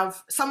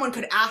someone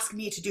could ask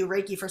me to do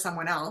Reiki for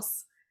someone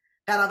else.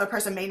 That other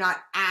person may not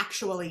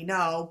actually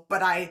know,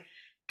 but I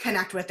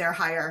connect with their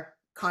higher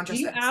Do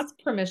you consciousness. ask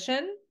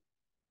permission?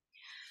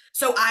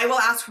 So I will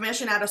ask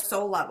permission at a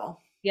soul level.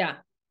 Yeah.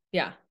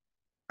 Yeah.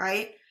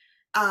 Right?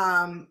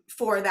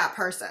 For that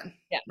person.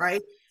 Yeah.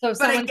 Right? So if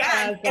But someone again,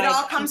 says it like,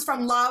 all comes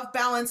from love,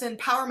 balance, and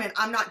empowerment.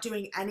 I'm not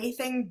doing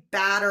anything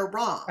bad or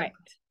wrong. right.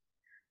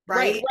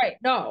 Right? Right.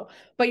 No,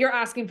 but you're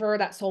asking for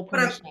that soul But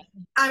permission.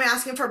 I'm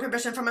asking for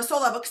permission from a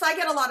soul level because I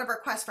get a lot of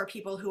requests for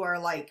people who are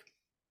like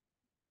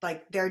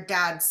their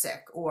dad's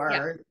sick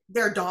or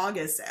their dog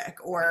is sick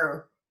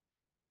or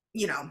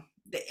and You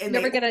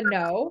ever get a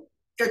no?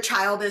 their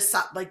child is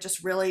like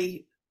just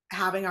really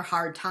having a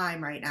hard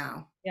time right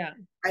now. Yeah.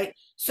 Right.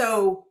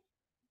 So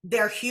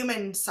their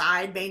human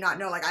side may not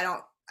know, like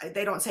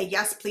they don't say,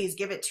 yes, please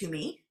give it to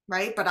me.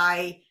 Right. But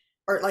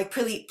or like,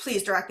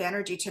 please direct the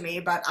energy to me,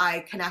 but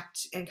I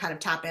connect and kind of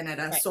tap in at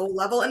a soul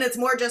level. And it's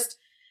more just,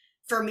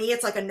 for me,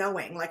 it's like a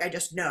knowing, like I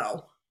just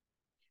know.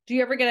 Do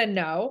you ever get a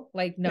no?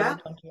 Like, no, Yeah.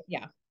 don't do it.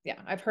 Yeah. Yeah.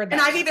 I've heard that.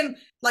 And I've even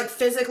like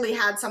physically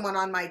had someone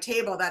on my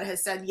table that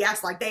has said,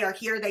 yes, like they are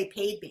here, they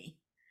paid me.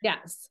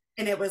 Yes.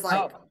 And it was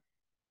like,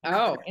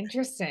 oh,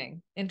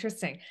 interesting.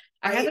 Interesting.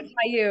 Right? I have to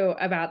tell you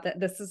about that.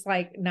 This is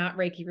like not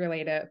Reiki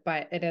related,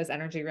 but it is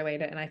energy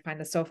related. And I find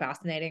this so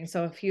fascinating.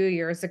 So a few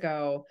years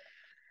ago,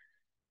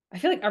 I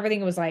feel like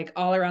everything was like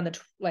all around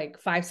like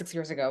 5, 6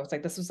 years ago. It's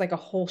like, this was like a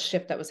whole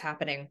shift that was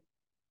happening.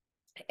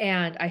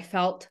 And I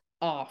felt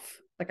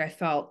off. Like I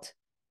felt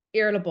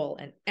irritable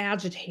and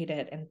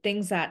agitated, and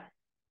things that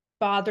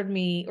bothered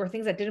me or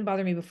things that didn't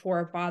bother me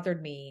before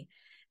bothered me.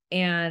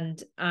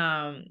 And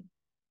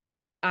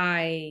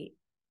I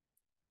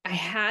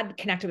had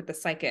connected with the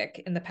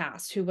psychic in the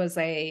past who was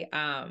a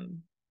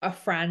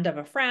friend of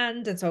a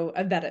friend, and so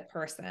a vetted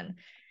person.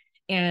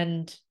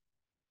 And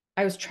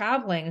I was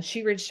traveling and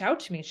she reached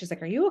out to me. She's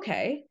like, "Are you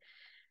okay?"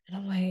 And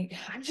I'm like,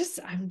 I'm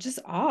just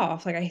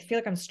off. Like, I feel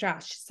like I'm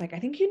stressed. She's like, "I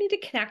think you need to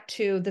connect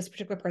to this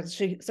particular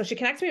person." So she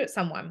connects me with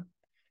someone.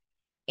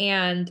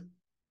 And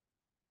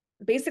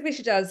basically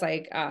she does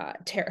like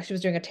tarot. She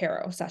was doing a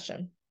tarot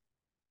session.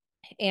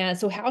 And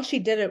so how she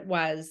did it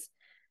was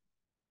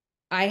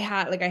I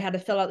had to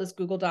fill out this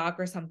Google Doc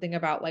or something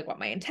about like what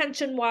my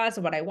intention was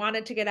and what I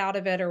wanted to get out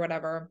of it or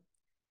whatever.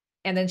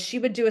 And then she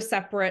would do a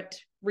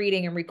separate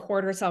reading and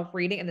record herself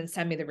reading and then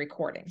send me the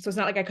recording. So it's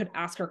not like I could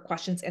ask her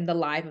questions in the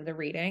live of the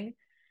reading.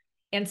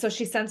 And so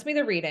she sends me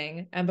the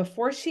reading. And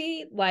before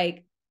she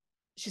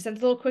sent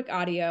a little quick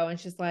audio and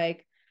she's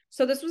like,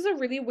 "So this was a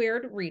really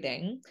weird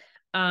reading.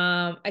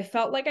 I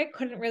felt like I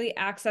couldn't really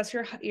access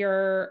your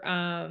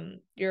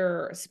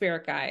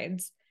spirit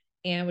guides,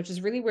 and which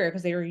is really weird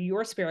because they were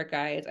your spirit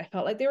guides. I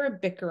felt like they were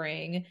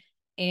bickering.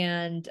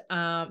 And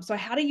so I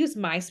had to use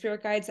my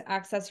spirit guides to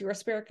access your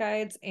spirit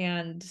guides.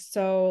 And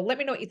so let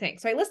me know what you think."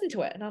 So I listened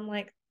to it and I'm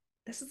like,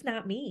 this is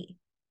not me.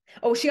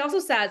 Oh, she also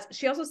said,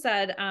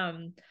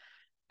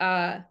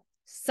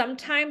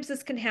 sometimes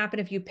this can happen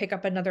if you pick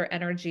up another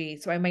energy.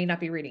 So I might not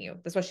be reading you.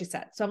 That's what she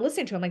said. So I'm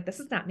listening to him like, this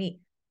is not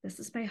me. This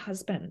is my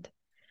husband.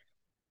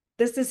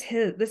 This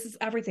is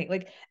everything.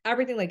 Like,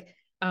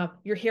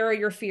 here are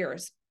your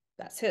fears.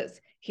 That's his.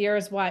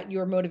 Here's what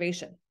your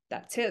motivation.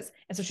 That's his.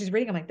 And so she's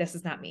reading. I'm like, this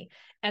is not me.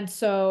 And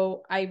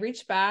so I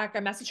reached back, I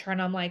messaged her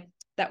and I'm like,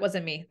 that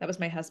wasn't me. That was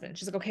my husband.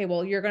 She's like, "Okay,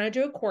 well, you're going to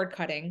do a cord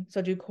cutting.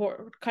 So do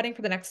cord cutting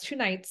for the next 2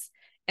 nights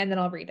and then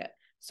I'll read it."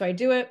 So I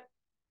do it.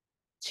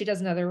 She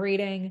does another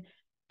reading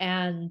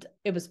and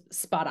it was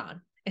spot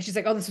on. And she's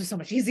like, "Oh, this was so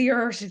much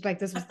easier." She's like,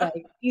 "This was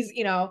like easy,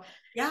 you know?"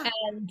 Yeah.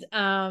 And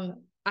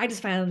I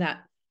just found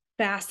that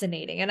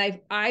fascinating. And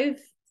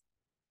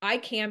I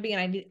can be,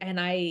 and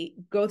I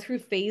go through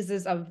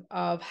phases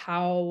of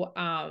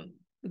how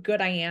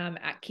good I am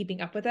at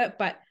keeping up with it.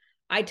 But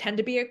I tend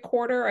to be a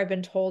quarter. I've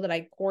been told that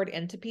I cord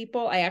into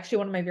people. I actually,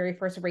 one of my very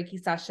first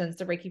Reiki sessions,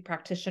 the Reiki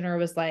practitioner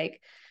was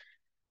like,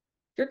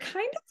 you're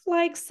kind of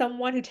like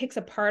someone who takes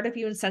a part of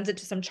you and sends it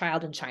to some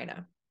child in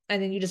China,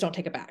 and then you just don't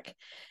take it back.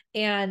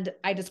 And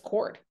I just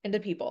cord into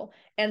people.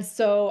 And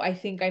so I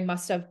think I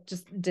must have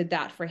just did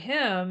that for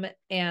him.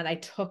 And I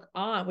took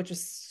on, which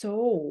was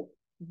so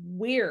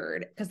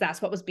weird because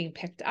that's what was being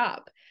picked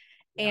up.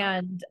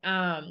 Yeah.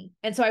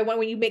 And so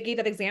when you gave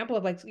that example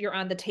of like, you're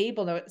on the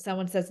table,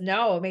 someone says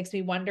no, it makes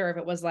me wonder if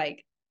it was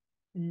like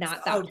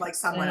not that like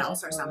someone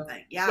else or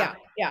something. Yeah.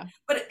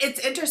 But it's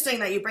interesting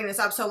that you bring this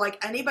up. So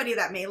like anybody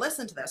that may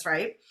listen to this,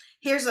 right?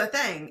 Here's the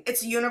thing.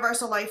 It's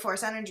universal life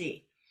force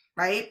energy,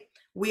 right?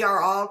 We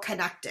are all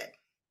connected.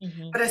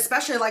 But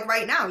especially like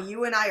right now,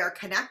 you and I are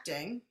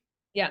connecting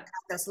at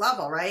this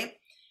level, right?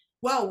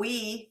 Well,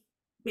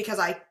 because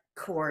I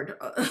cord,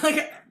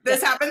 like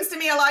this happens to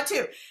me a lot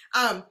too.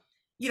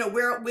 You know,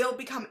 we'll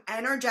become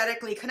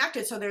energetically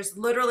connected. So there's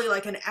literally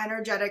like an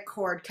energetic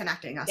cord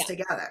connecting us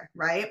together,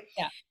 right?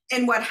 Yeah.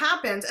 And what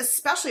happens,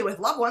 especially with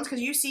loved ones,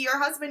 because you see your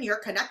husband, you're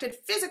connected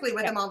physically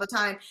with him all the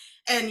time,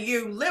 and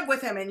you live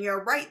with him and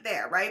you're right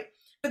there, right?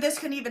 But this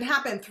can even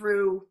happen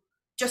through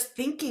just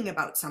thinking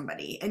about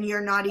somebody and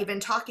you're not even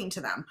talking to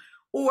them,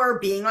 or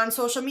being on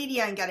social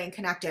media and getting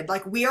connected.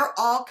 Like we are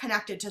all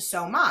connected to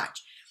so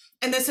much.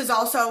 And this is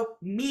also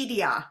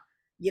media,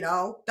 you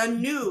know, the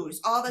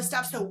news, all the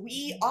stuff. So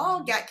we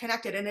all get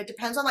connected, and it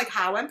depends on like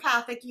how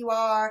empathic you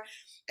are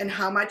and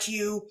how much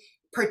you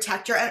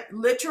protect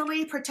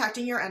literally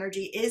protecting your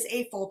energy is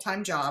a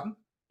full-time job.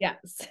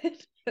 Yes.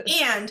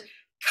 And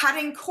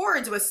cutting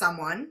cords with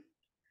someone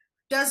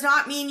does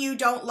not mean you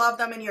don't love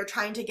them and you're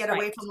trying to get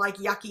away from like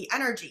yucky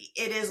energy.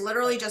 It is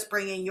literally just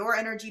bringing your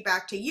energy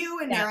back to you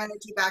and their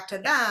energy back to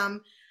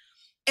them.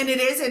 And it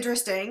is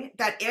interesting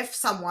that if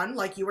someone,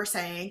 like you were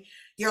saying,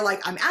 you're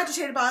like, I'm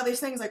agitated by all these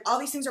things, like all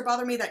these things are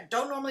bothering me that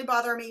don't normally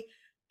bother me.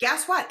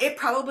 Guess what? It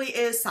probably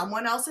is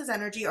someone else's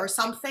energy or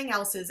something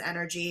else's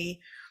energy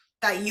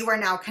that you are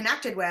now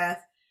connected with.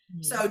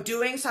 So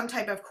doing some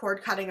type of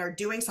cord cutting or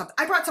doing something.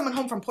 I brought someone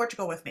home from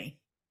Portugal with me.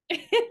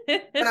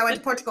 When I went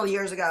to Portugal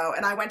years ago,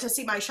 and I went to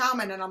see my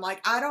shaman, and I'm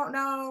like, I don't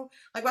know,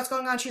 like what's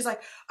going on. She's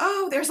like,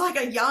 oh, there's like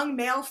a young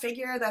male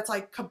figure that's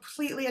like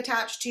completely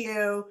attached to you.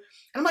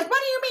 And I'm like, what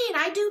do you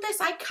mean? I do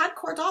this, I cut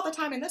cords all the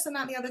time and this and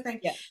that and the other thing.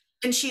 Yeah.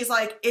 And she's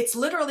like, it's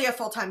literally a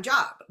full-time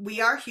job.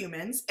 We are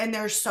humans and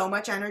there's so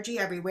much energy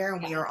everywhere,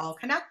 and we are all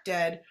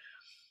connected.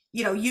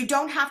 You know, you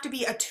don't have to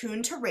be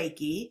attuned to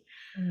Reiki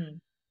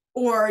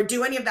or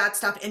do any of that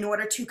stuff in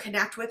order to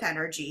connect with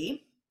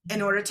energy. In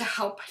order to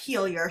help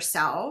heal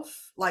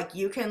yourself. Like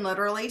you can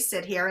literally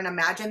sit here and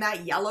imagine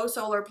that yellow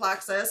solar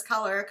plexus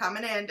color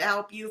coming in to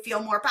help you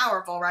feel more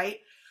powerful, right?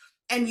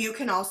 And you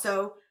can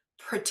also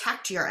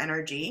protect your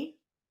energy.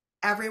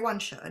 Everyone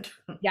should.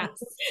 Yes.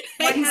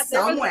 In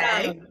some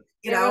way.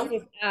 You know,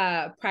 was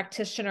a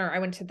practitioner. I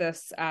went to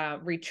this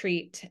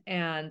retreat,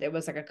 and it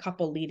was like a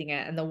couple leading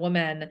it, and the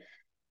woman,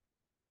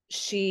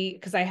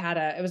 because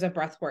it was a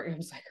breath work. It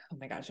was like, oh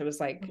my gosh, it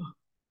was like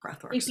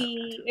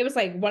creepy. It was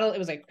like it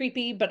was like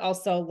creepy, but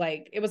also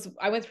like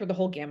I went through the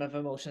whole gamut of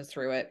emotions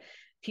through it.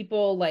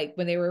 People, like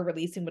when they were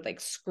releasing, would like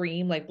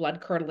scream, like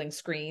blood curdling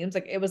screams.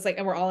 Like it was like,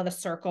 and we're all in a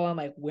circle. I'm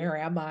like, where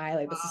am I?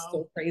 Like, this is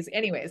so crazy.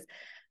 Anyways,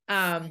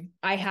 I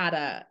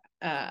had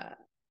a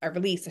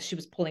release that she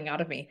was pulling out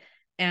of me.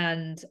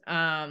 And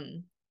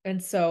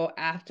so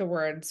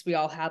afterwards we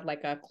all had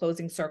like a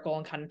closing circle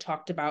and kind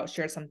of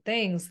shared some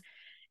things.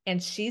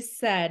 And she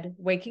said,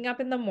 waking up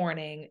in the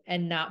morning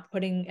and not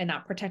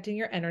protecting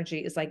your energy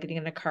is like getting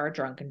in a car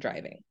drunk and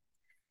driving.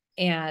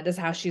 And is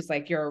how she's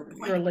like, you're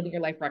living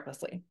your life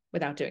recklessly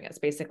without doing it,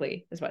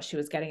 basically, is what she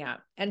was getting at.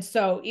 And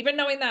so even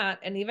knowing that,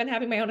 and even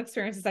having my own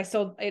experiences,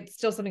 it's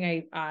still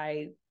something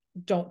I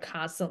don't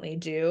constantly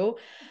do.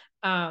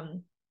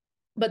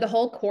 But the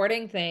whole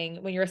cording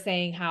thing, when you're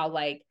saying how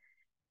like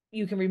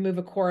you can remove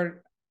a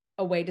cord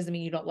away doesn't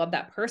mean you don't love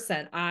that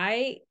person.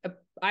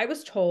 I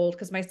was told,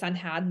 because my son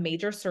had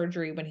major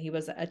surgery when he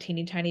was a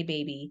teeny tiny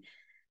baby,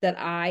 that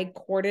I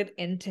corded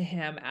into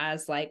him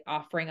as like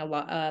offering a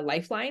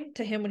lifeline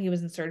to him when he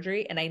was in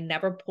surgery, and I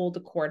never pulled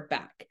the cord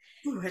back.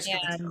 Ooh,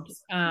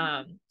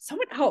 and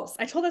someone else,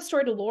 I told that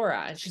story to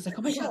Laura, and she's like,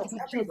 oh my God,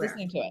 I was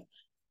listening to it.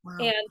 Wow.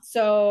 And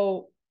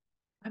so,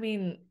 I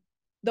mean,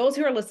 those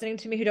who are listening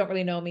to me who don't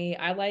really know me,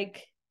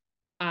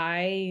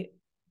 I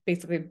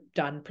basically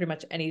done pretty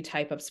much any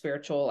type of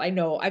spiritual. I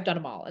know I've done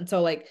them all. And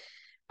so like,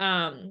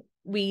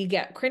 we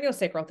get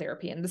craniosacral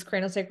therapy, and this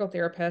craniosacral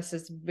therapist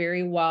is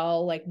very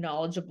well, like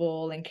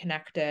knowledgeable and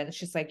connected. And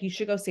she's like, you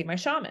should go see my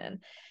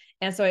shaman.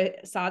 And so I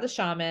saw the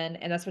shaman,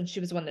 and that's when she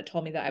was the one that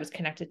told me that I was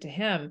connected to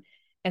him.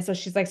 And so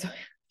she's like,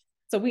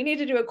 so we need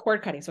to do a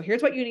cord cutting. So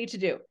here's what you need to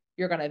do.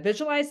 You're going to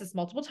visualize this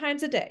multiple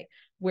times a day,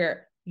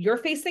 where you're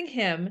facing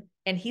him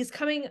and he's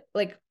coming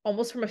like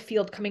almost from a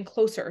field coming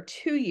closer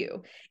to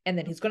you. And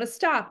then he's going to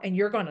stop and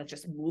you're going to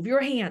just move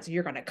your hands and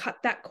you're going to cut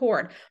that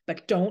cord,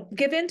 but don't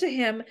give in to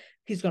him.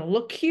 He's going to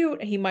look cute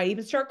and he might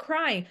even start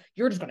crying.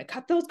 You're just going to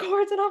cut those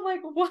cords. And I'm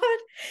like, what?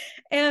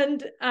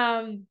 And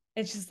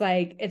it's just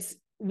like, it's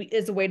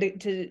a way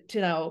to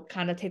you know,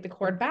 kind of take the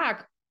cord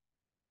back.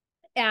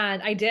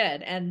 And I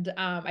did. And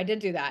I did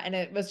do that. And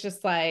it was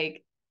just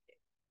like,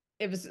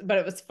 but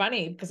it was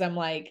funny because I'm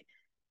like,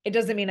 it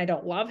doesn't mean I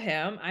don't love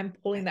him. I'm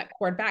pulling that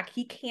cord back.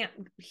 He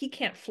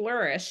can't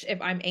flourish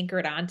if I'm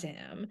anchored onto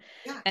him.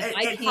 Yeah. And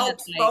I It can't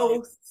helps like,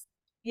 both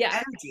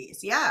yeah, energies.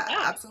 Yeah,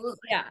 yeah, absolutely.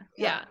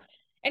 yeah.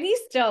 And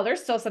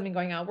there's still something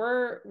going on.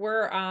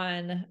 We're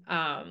on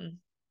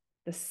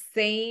the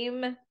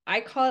same,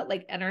 I call it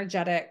like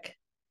energetic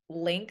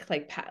link,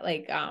 like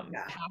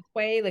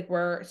pathway. Like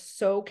we're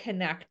so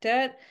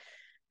connected.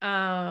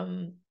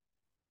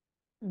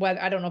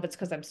 Whether I don't know if it's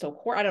because I'm still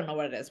core, I don't know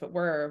what it is, but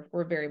we're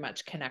very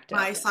much connected.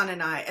 My son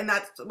and I, and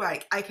that's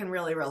like I can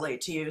really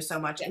relate to you so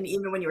much. And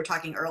even when you were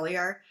talking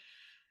earlier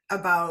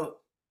about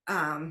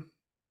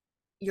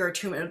your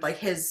attunement, like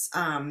his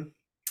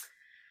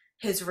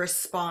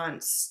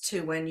response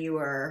to when you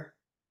were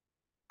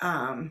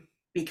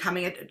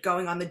becoming it,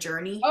 going on the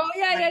journey. Oh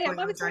yeah, like yeah. going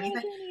on the journey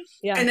thing.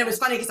 Yeah. And it was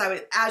funny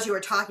because as you were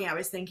talking, I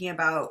was thinking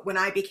about when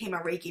I became a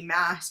Reiki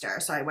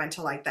master. So I went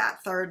to like that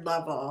third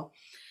level,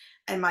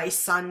 and my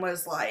son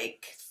was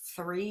like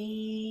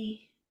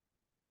 3,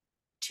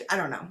 2, I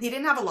don't know. He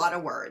didn't have a lot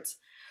of words.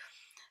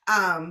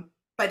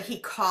 But he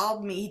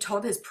called me, he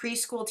told his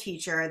preschool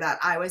teacher that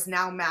I was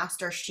now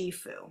Master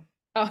Shifu.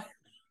 Oh.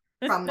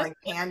 From like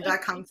Panda,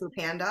 Kung Fu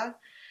Panda.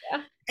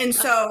 Yeah. And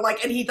so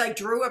like, and he like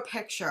drew a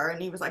picture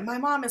and he was like, my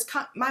mom is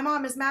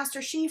Master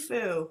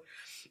Shifu.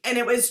 And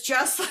it was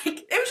just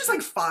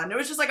like fun. It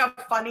was just like a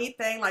funny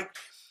thing. Like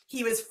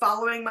he was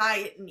following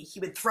and he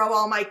would throw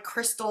all my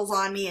crystals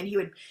on me and he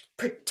would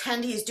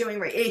pretend he's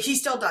doing right. He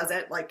still does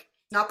it, like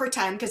not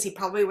pretend, because he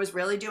probably was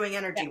really doing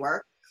energy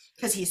work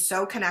because he's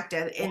so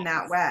connected in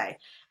that way.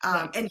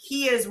 And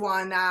he is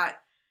one that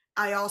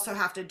I also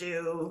have to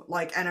do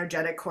like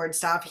energetic cord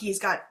stuff. He's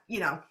got, you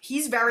know,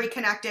 he's very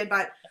connected,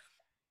 but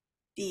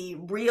the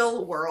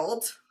real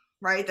world,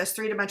 right? This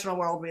 3-dimensional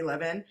world we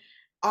live in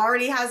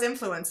already has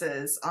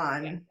influences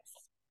on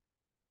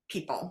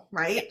people,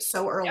 right?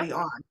 So early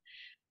on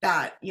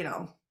that, you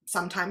know,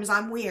 sometimes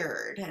I'm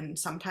weird and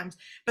sometimes,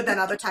 but then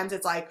other times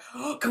it's like,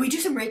 oh, can we do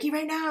some Reiki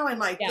right now? And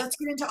like, let's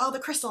get into all the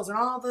crystals and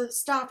all the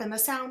stuff and the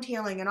sound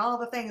healing and all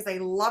the things. They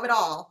love it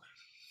all.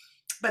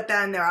 But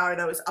then there are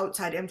those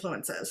outside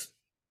influences,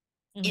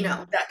 you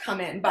know, that come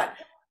in. But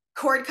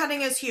cord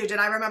cutting is huge. And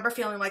I remember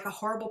feeling like a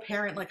horrible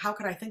parent. Like, how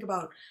could I think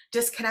about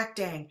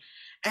disconnecting?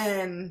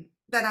 And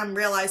then I'm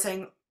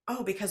realizing,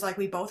 oh, because like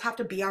we both have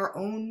to be our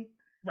own,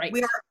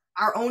 we are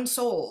our own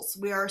souls.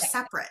 We are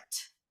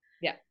separate.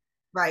 Yeah.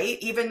 Right?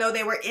 Even though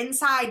they were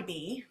inside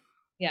me,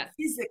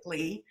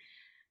 physically,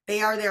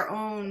 they are their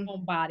own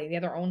body. They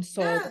have their own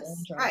soul, their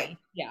own journey. Right.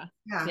 Yeah.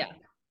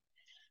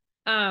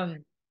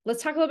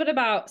 Let's talk a little bit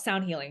about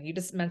sound healing. You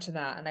just mentioned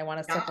that, and I want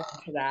to step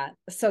into that.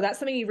 So that's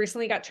something you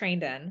recently got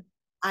trained in.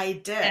 I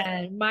did.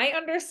 And my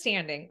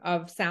understanding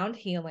of sound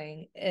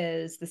healing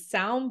is the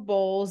sound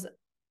bowls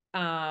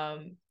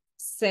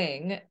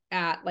sing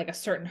at like a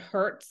certain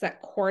hertz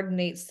that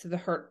coordinates to the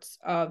hertz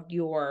of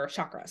your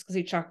chakras, because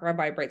each chakra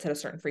vibrates at a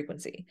certain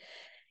frequency.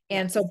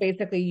 And so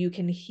basically you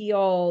can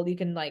heal, you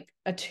can like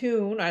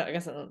attune, I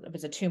guess I don't know if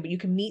it's attune, but you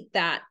can meet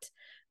that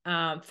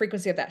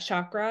frequency of that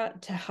chakra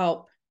to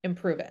help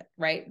improve it,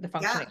 right? The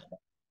functioning of it.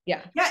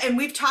 Yeah. And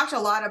we've talked a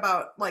lot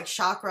about like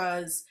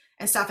chakras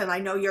and stuff. And I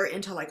know you're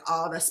into like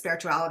all the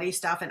spirituality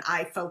stuff, and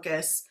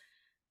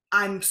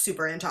I'm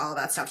super into all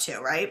that stuff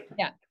too, right?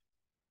 Yeah.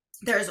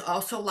 There's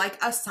also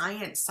like a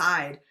science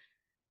side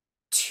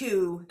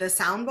to the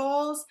sound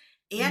bowls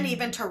and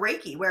even to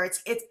Reiki, where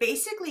it's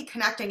basically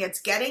connecting,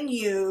 it's getting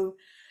you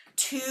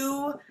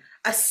to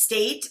a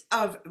state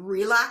of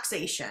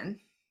relaxation,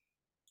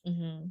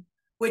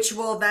 which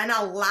will then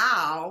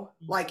allow,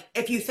 like,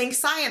 if you think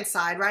science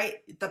side, right,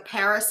 the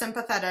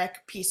parasympathetic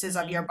pieces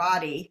of your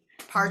body,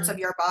 parts of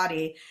your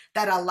body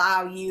that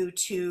allow you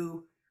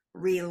to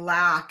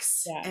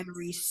relax and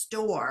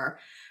restore,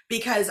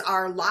 because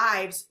our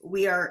lives,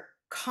 we are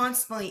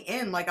constantly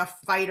in like a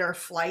fight or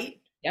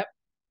flight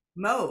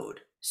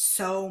mode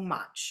so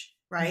much,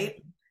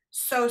 right?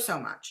 So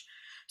much.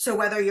 So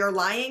whether you're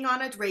lying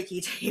on a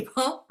Reiki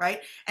table,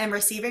 right, and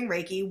receiving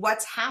Reiki,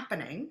 what's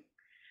happening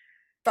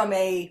from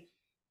a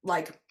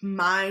like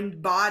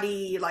mind,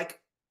 body, like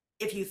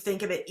if you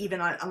think of it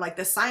even on like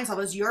the science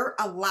levels, you're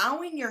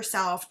allowing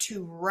yourself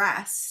to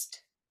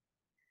rest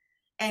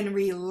and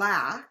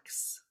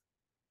relax.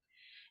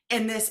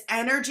 And this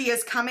energy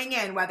is coming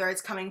in, whether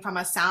it's coming from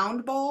a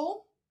sound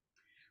bowl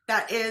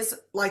that is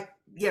like,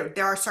 you know,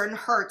 there are certain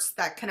hertz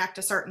that connect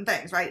to certain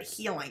things, right?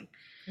 Healing.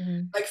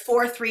 Like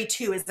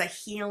 432 is a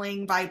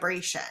healing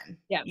vibration.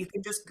 Yeah. You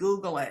can just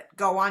Google it,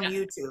 go on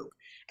YouTube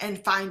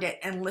and find it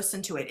and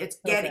listen to it. It's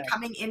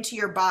coming into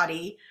your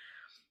body.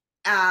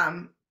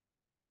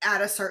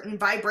 at a certain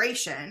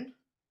vibration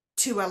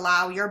to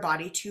allow your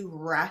body to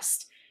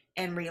rest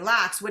and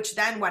relax, which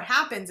then what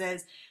happens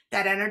is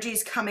that energy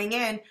is coming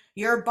in,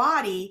 your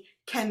body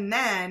can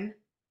then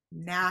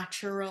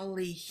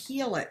naturally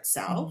heal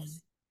itself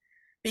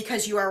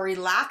because you are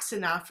relaxed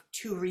enough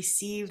to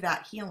receive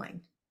that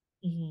healing.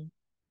 Do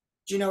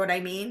you know what I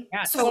mean?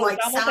 Yeah, So totally. like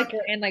It's almost sound, like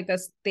you're in like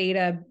this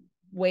theta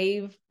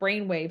wave,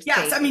 brainwave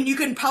yes, state. I mean, you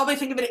can probably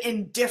think of it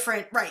in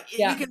different, right.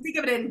 Yeah. You can think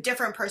of it in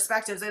different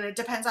perspectives, and it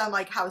depends on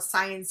like how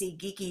sciencey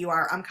geeky you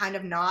are. I'm kind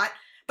of not,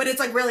 but it's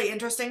like really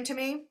interesting to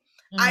me.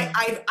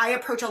 I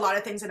approach a lot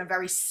of things in a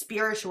very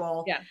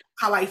spiritual, Yeah.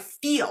 how I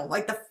feel,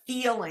 like the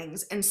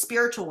feelings in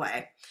spiritual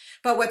way.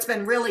 But what's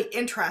been really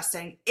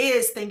interesting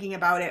is thinking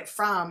about it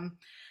from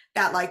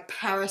that like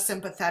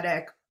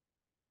parasympathetic,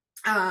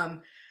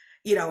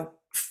 you know,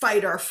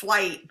 fight or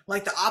flight,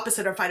 like the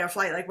opposite of fight or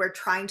flight. Like we're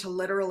trying to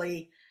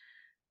literally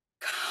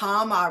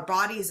calm our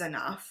bodies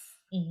enough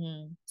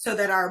so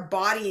that our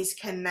bodies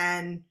can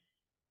then,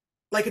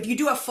 like if you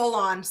do a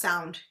full-on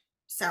sound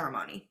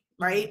ceremony,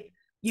 right?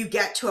 You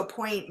get to a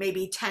point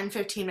maybe 10,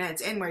 15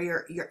 minutes in where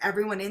you're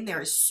everyone in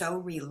there is so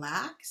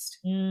relaxed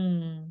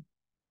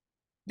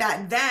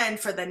that then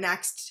for the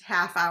next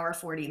half hour,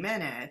 40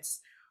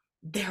 minutes,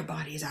 their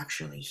body's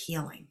actually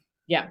healing.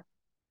 Yeah.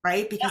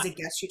 Right? Because it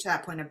gets you to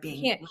that point of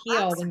being you can't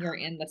heal when you're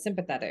in the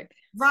sympathetic.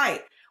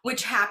 Right.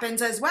 Which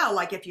happens as well.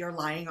 Like if you're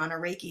lying on a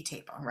Reiki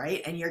table,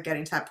 right? And you're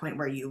getting to that point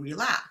where you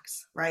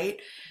relax, right?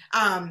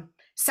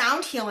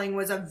 Sound healing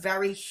was a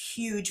very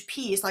huge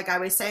piece. Like I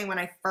was saying when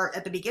I first,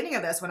 at the beginning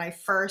of this, when I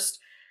first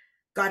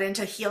got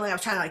into healing, I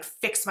was trying to like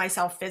fix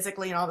myself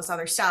physically and all this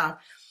other stuff.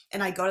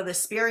 And I go to the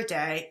spirit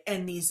day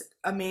and these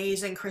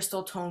amazing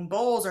crystal tone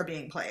bowls are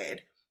being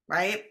played,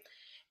 right?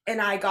 And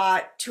I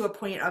got to a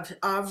point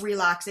of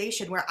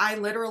relaxation where I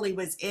literally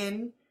was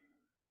in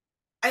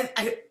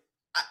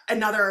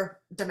another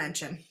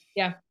dimension.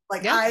 Yeah.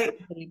 Like yeah, I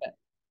believe it.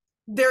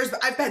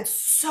 I've had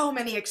so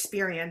many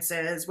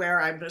experiences where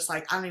I'm just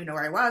like, I don't even know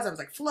where I was. I was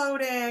like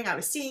floating. I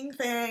was seeing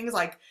things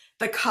like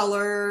the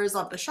colors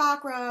of the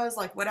chakras,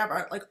 like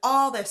whatever, like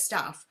all this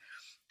stuff.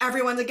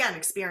 Everyone's, again,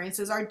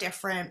 experiences are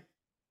different,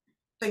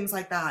 things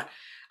like that.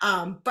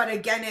 But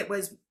again, it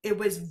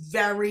was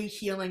very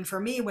healing for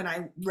me when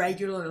I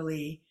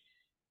regularly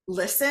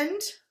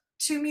listened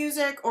to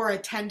music or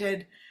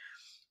attended,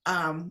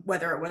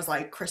 whether it was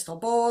like crystal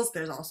bowls,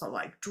 there's also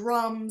like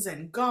drums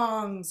and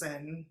gongs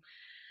and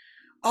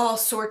all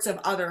sorts of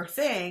other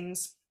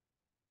things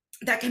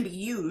that can be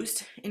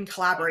used in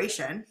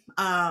collaboration.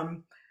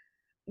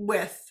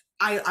 With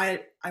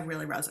I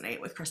really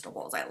resonate with crystal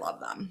bowls. I love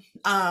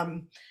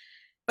them.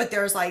 But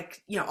there's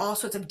like, you know, all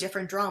sorts of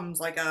different drums,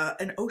 like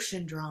an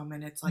ocean drum,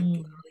 and it's like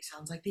literally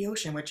sounds like the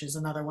ocean, which is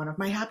another one of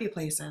my happy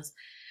places.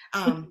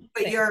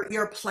 But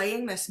you're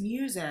playing this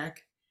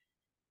music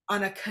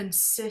on a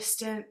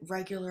consistent,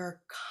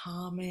 regular,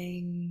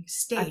 calming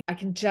state. I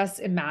can just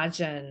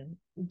imagine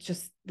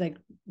just like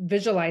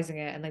visualizing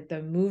it and like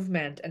the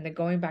movement and the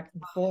going back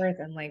and forth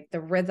and like the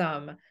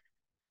rhythm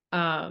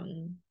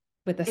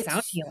with the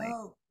sound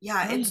healing.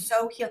 It's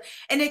so healing.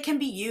 And it can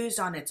be used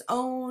on its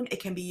own.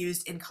 It can be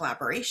used in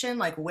collaboration,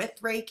 like with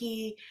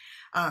Reiki,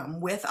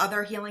 with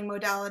other healing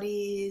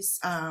modalities.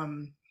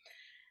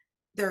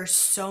 There's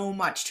so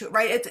much to it,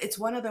 right? It's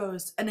one of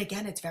those, and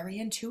again, it's very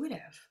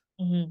intuitive.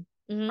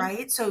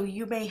 Right? So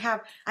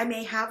I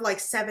may have like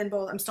 7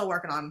 bowls. I'm still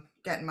working on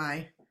getting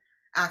my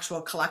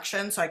actual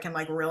collection so I can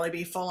like really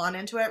be full on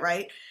into it,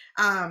 right?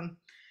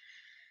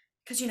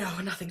 Because you know,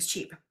 nothing's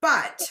cheap.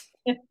 But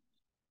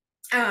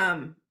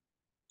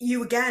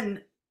you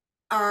again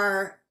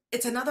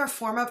it's another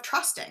form of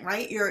trusting,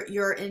 right?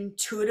 You're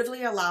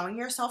intuitively allowing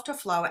yourself to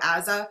flow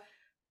as a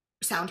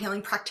sound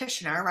healing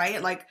practitioner, right?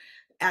 Like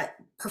at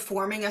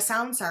performing a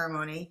sound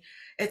ceremony,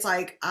 it's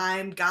like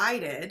I'm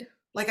guided,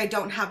 like I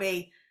don't have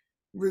a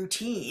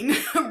routine,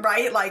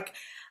 right? Like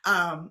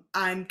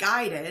I'm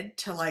guided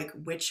to like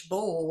which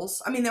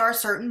bowls. I mean, there are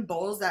certain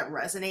bowls that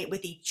resonate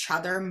with each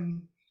other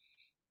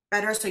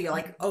better. So you're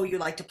like, oh, you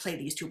like to play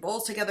these 2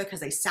 bowls together because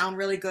they sound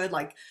really good.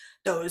 Like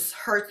those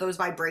hertz, those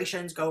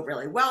vibrations go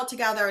really well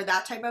together,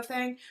 that type of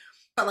thing.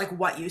 But like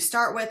what you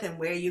start with and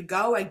where you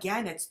go,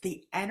 again, it's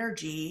the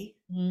energy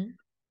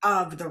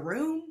of the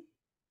room,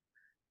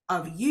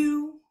 of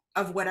you,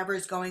 of whatever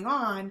is going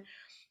on.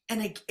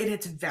 And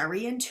it's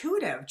very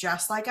intuitive,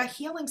 just like a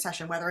healing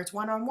session, whether it's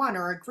one-on-one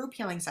or a group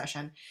healing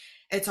session.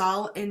 It's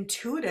all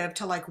intuitive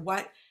to like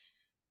what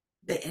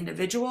the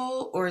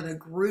individual or the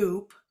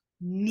group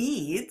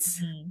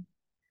needs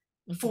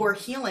for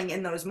healing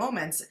in those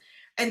moments.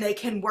 And they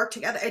can work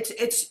together.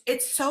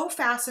 It's so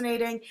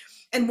fascinating.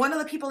 And one of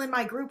the people in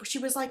my group, she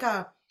was like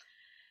a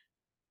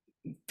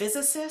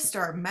physicist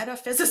or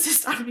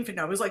metaphysicist. I don't even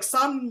know. It was like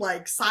some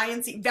like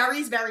sciencey,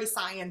 very, very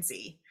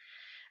sciencey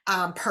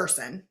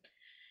person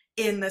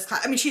in this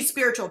class. I mean, she's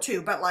spiritual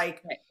too, but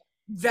like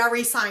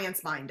very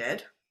science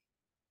minded.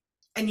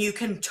 And you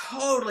can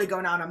totally go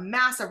down a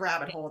massive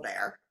rabbit hole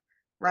there,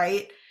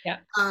 right? Yeah.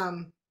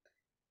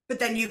 but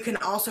then you can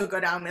also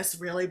go down this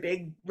really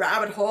big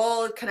rabbit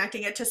hole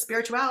connecting it to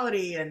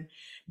spirituality and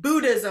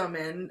Buddhism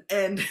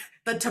and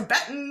the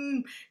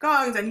Tibetan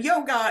gongs and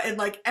yoga, and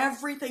like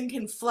everything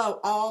can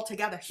flow all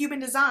together. Human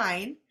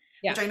design,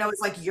 Yeah. which I know is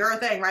like your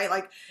thing, right?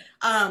 Like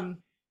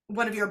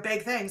one of your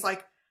big things.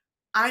 Like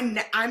I'm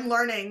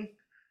learning.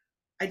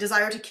 I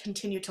desire to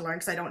continue to learn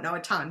because I don't know a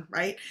ton,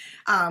 right?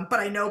 But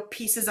I know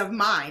pieces of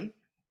mine.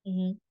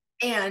 Mm-hmm.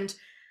 And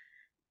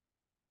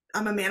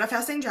I'm a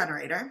manifesting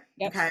generator.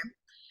 Yep. Okay.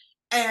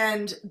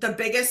 And the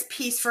biggest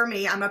piece for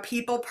me, I'm a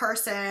people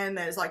person.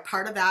 There's like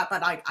part of that,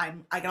 but I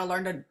gotta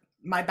learn to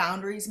my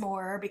boundaries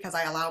more because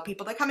I allow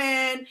people to come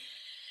in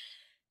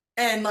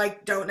and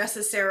like don't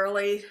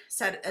necessarily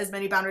set as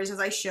many boundaries as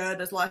I should.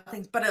 There's a lot of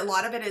things, but a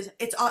lot of it is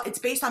it's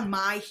based on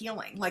my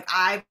healing. Like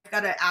I've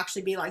got to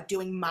actually be like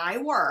doing my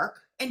work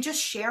and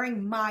just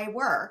sharing my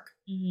work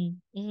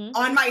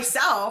on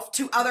myself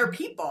to other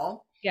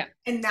people. Yeah.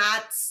 And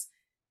that's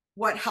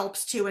what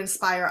helps to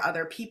inspire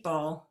other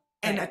people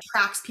and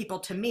attracts people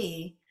to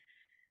me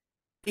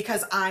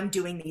because I'm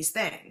doing these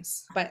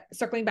things. But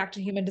circling back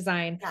to human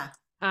design,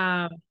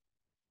 yeah.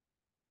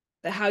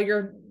 How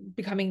you're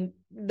becoming,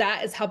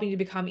 that is helping you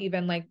become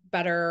even like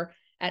better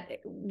at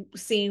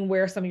seeing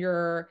where some of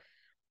your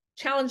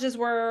challenges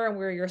were and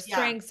where your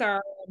strengths are.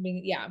 I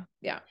mean,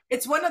 yeah.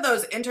 It's one of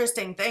those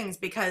interesting things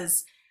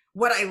because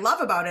what I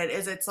love about it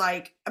is it's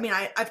like, I mean,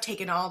 I've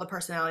taken all the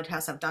personality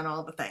tests, I've done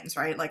all the things,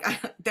 right? Like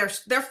they're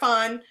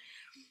fun.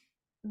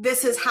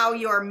 This is how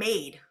you're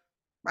made,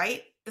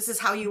 right? This is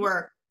how you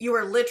were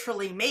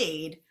literally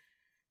made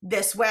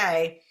this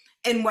way.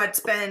 And what's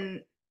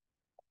been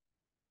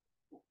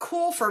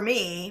cool for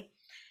me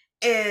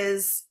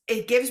is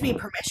it gives me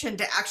permission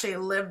to actually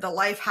live the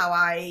life how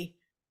I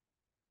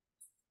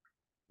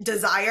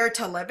desire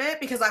to live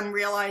it, because I'm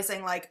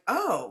realizing like,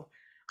 oh,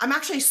 I'm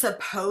actually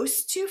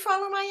supposed to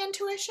follow my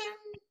intuition.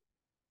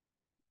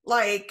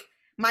 Like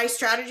my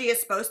strategy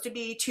is supposed to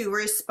be to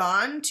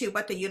respond to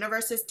what the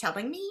universe is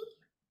telling me.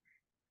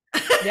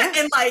 Yeah.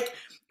 And like,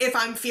 if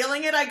I'm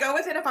feeling it, I go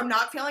with it. If I'm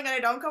not feeling it, I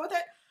don't go with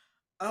it.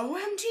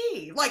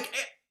 OMG. Like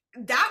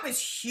that was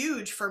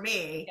huge for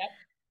me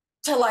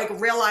to like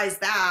realize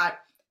that.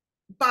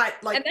 But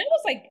like, and that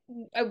was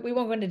like, we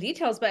won't go into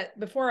details, but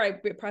before I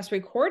pressed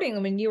recording, I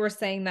mean, you were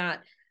saying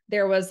that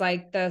there was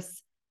like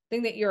this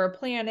thing that you were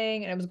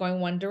planning and it was going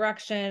one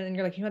direction and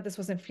you're like, you know what, this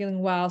wasn't feeling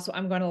well. So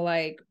I'm going to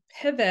like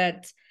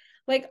pivot.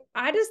 Like,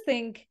 I just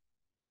think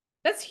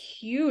that's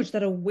huge.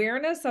 That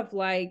awareness of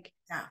like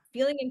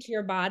feeling into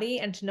your body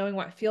and to knowing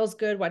what feels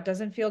good, what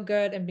doesn't feel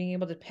good, and being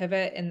able to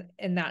pivot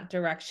in that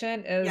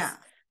direction is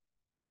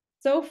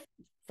so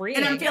freeing.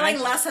 And I'm feeling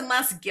less and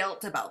less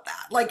guilt about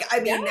that. Like, I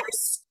mean,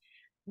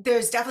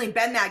 there's definitely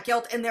been that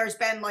guilt, and there's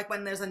been like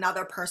when there's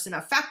another person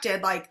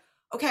affected, like,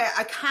 okay,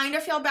 I kind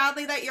of feel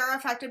badly that you're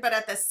affected, but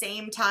at the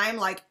same time,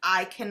 like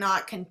I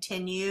cannot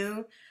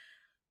continue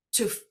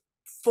to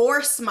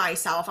force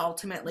myself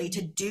ultimately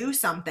to do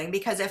something,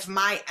 because if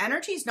my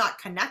energy is not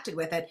connected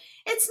with it,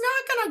 it's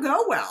not going to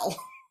go well.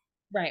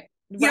 Right.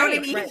 You know what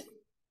I mean? Right.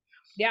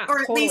 Yeah. Or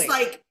at least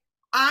like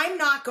I'm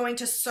not going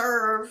to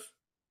serve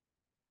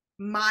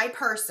my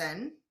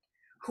person,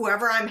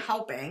 whoever I'm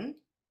helping,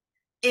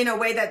 in a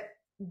way that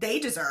they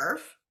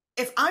deserve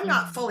if I'm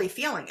not fully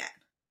feeling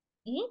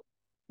it.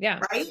 Yeah.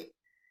 Right.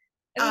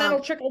 And that'll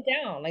trickle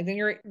down. Like then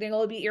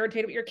you'll be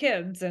irritated with your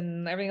kids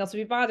and everything else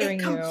will be bothering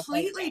you. It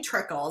completely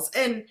trickles.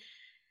 And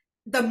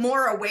the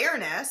more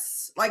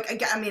awareness, like,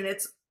 again, I mean,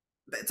 it's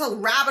a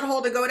rabbit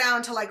hole to go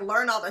down to like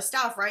learn all this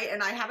stuff. Right.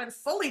 And I haven't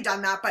fully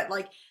done that, but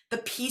like the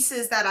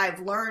pieces that I've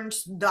learned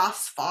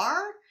thus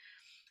far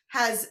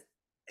has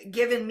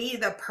given me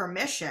the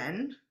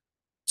permission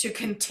to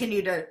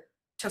continue to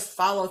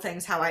follow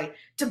things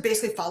to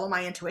basically follow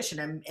my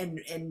intuition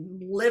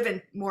and live in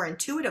more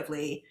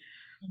intuitively,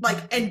 like,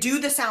 and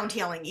do the sound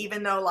healing,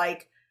 even though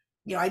like,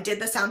 you know, I did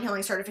the sound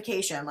healing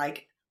certification.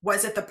 Like,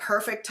 was it the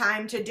perfect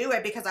time to do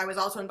it because I was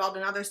also involved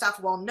in other stuff?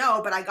 Well,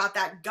 no, but I got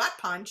that gut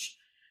punch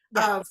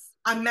of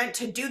I'm meant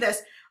to do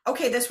this.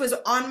 Okay, this was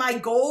on my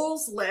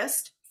goals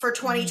list for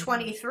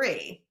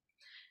 2023.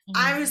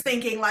 I was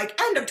thinking like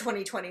end of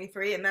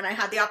 2023, and then I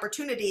had the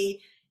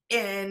opportunity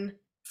in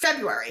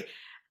February.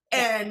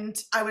 And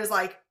I was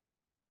like,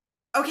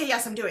 okay,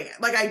 yes, I'm doing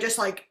it. Like, I just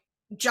like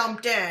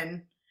jumped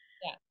in.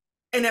 Yeah.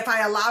 And if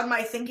I allowed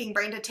my thinking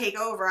brain to take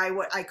over,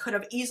 I could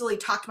have easily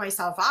talked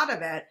myself out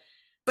of it.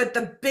 But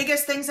the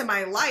biggest things in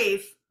my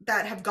life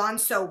that have gone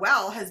so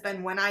well has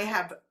been when I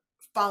have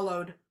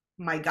followed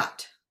my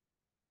gut.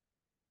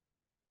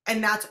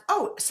 And that's,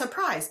 oh,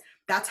 surprise,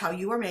 that's how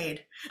you were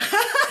made.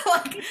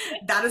 Like,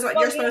 that is what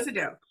you're supposed to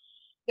do.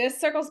 This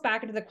circles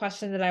back into the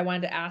question that I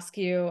wanted to ask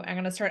you. I'm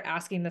going to start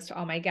asking this to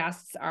all my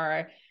guests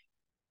are,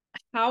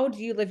 how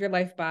do you live your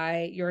life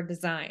by your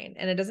design?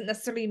 And it doesn't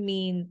necessarily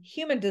mean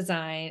human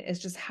design. It's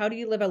just, how do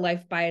you live a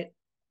life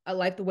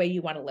the way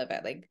you want to live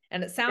it? Like,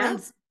 and it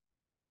sounds,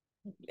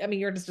 I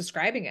mean, you're just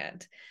describing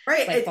it.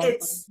 Right. Like,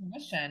 It's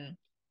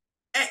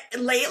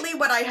lately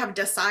what I have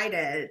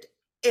decided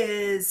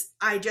is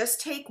I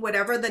just take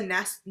whatever the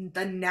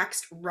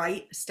next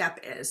right step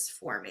is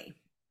for me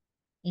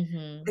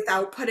Mm-hmm.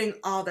 without putting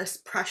all this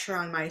pressure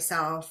on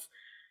myself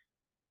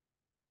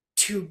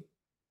to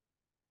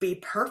be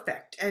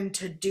perfect and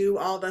to do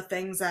all the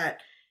things that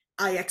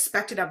I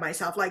expected of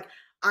myself. Like,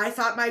 I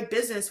thought my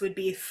business would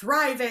be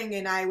thriving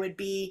and I would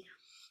be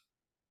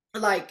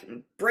like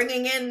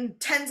bringing in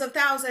tens of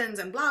thousands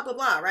and blah, blah,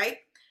 blah, right?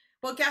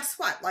 Well, guess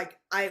what? Like,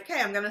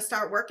 I'm going to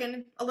start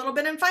working a little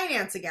bit in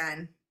finance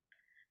again,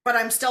 but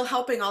I'm still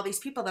helping all these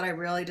people that I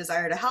really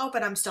desire to help,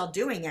 and I'm still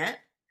doing it.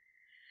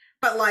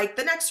 But like,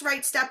 the next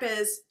right step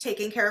is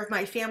taking care of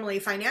my family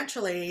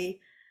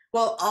financially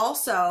while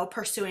also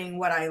pursuing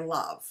what I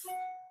love,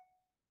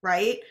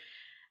 right?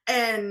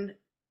 And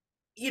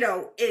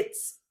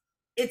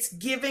it's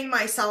giving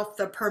myself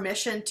the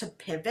permission to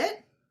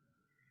pivot.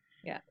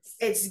 Yes.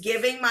 It's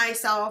giving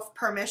myself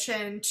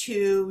permission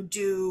to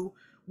do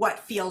what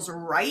feels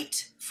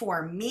right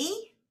for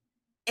me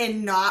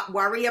and not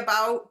worry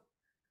about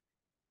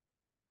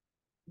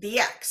the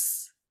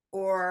ex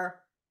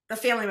or the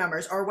family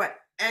members or what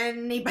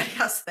anybody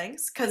else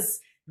thinks, because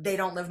they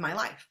don't live my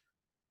life.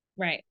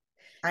 Right.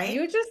 Right.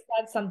 You just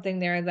said something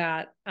there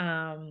that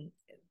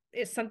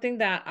is something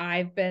that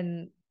I've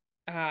been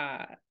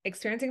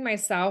experiencing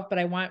myself, but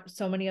I want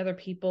so many other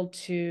people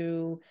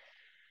to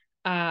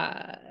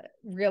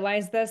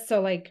realize this.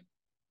 So like,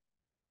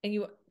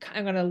 and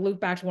I'm going to loop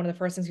back to one of the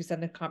first things you said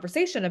in the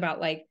conversation about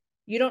like,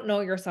 you don't know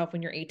yourself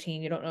when you're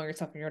 18, you don't know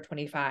yourself when you're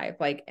 25,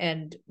 like,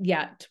 and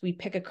yet we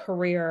pick a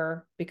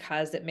career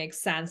because it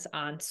makes sense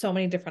on so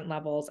many different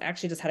levels. I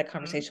actually just had a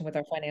conversation with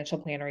our financial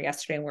planner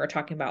yesterday, and we were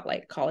talking about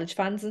like college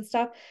funds and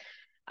stuff.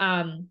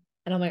 And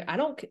I'm like,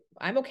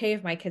 I'm okay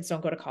if my kids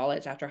don't go to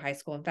college after high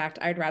school. In fact,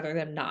 I'd rather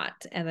them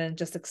not, and then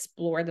just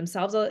explore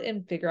themselves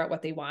and figure out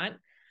what they want.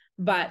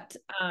 But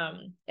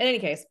in any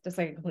case, just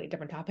like a completely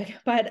different topic.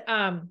 But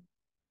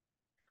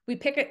we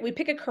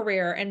pick a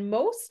career, and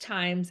most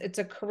times it's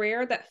a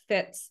career that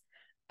fits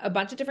a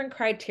bunch of different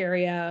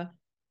criteria.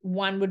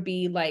 One would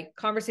be like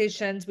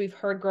conversations we've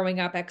heard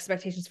growing up,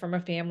 expectations from a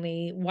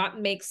family,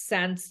 what makes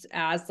sense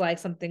as like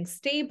something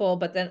stable,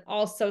 but then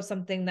also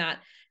something that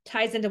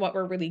ties into what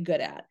we're really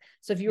good at.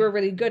 So if you were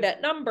really good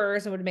at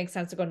numbers, it would make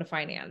sense to go into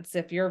finance.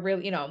 If you're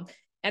really,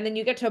 and then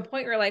you get to a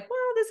point where you're like, well,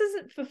 this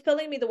isn't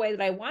fulfilling me the way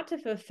that I want to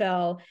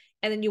fulfill.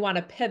 And then you want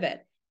to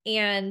pivot.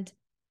 And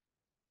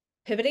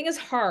pivoting is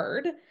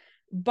hard,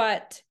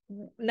 but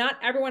not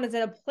everyone is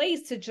in a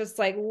place to just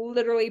like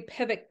literally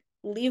pivot,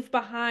 leave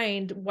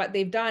behind what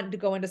they've done to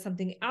go into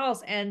something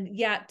else. And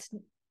yet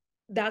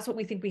that's what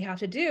we think we have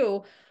to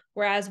do.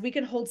 Whereas we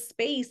can hold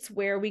space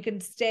where we can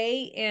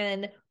stay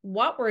in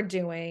what we're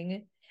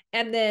doing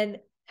and then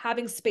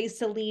having space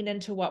to lean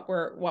into what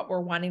we're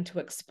wanting to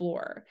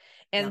explore.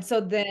 And Yeah. so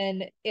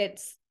then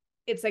it's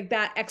like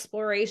that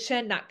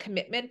exploration, not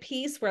commitment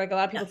piece, where like a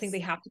lot of people think Yes.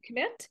 they have to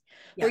commit,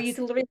 where you Yes.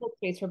 can literally hold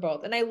space for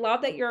both. And I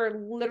love that you're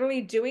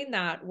literally doing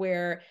that,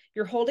 where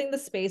you're holding the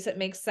space. It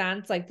makes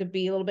sense, like to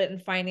be a little bit in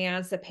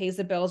finance that pays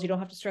the bills. You don't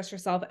have to stress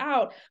yourself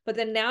out, but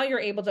then now you're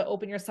able to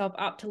open yourself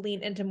up to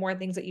lean into more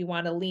things that you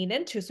want to lean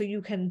into, so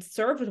you can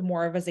serve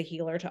more of as a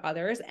healer to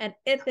others. And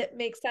if it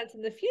makes sense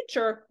in the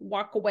future,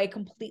 walk away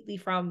completely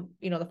from,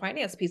 the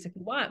finance piece if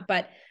you want.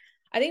 But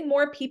I think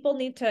more people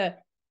need to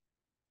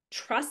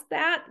trust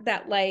that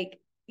like,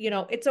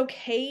 it's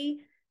okay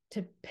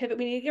to pivot.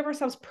 We need to give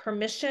ourselves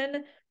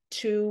permission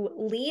to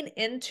lean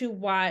into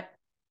what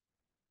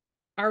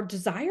our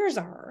desires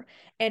are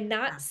and Yeah.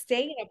 not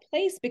stay in a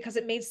place because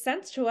it made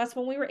sense to us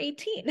when we were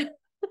 18.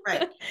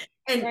 Right.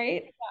 And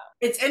Right?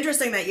 it's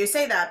interesting that you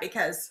say that,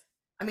 because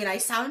I mean, I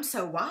sound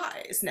so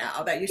wise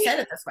now that you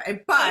said it this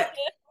way, but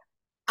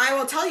I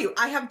will tell you,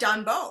 I have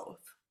done both.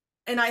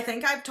 And I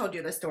think I've told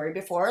you this story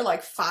before.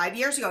 Like 5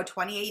 years ago,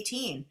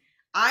 2018,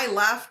 I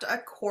left a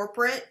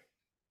corporate,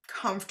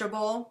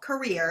 comfortable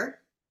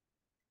career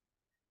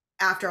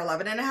after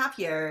 11 and a half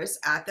years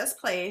at this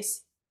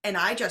place. And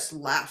I just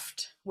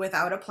left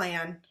without a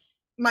plan.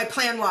 My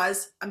plan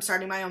was, I'm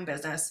starting my own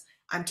business.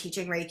 I'm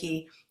teaching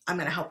Reiki. I'm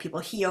going to help people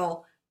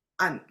heal.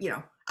 I've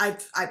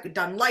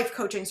done life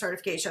coaching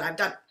certification. I've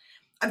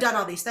done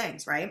all these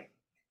things, right?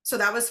 So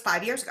that was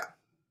 5 years ago,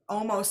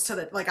 almost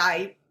to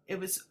it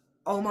was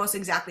almost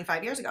exactly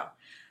 5 years ago.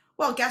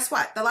 Well, guess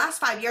what? The last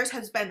 5 years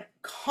has been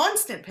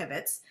constant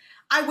pivots.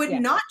 I would Yeah.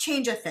 not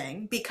change a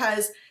thing,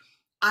 because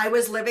I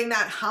was living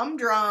that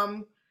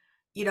humdrum,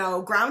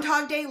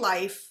 Groundhog Day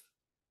life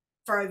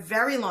for a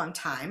very long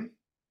time.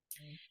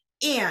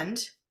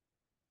 And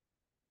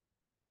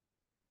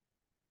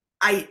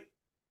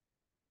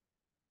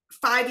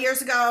 5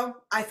 years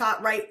ago, I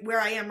thought right where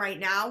I am right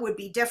now would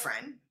be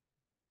different.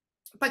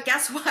 But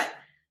guess what?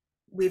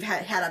 We've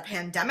had a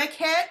pandemic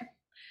hit.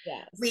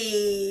 Yes.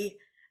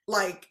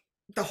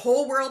 The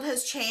whole world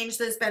has changed.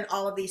 There's been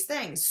all of these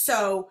things.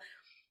 So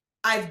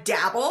I've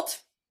dabbled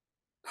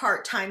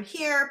part-time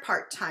here,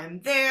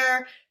 part-time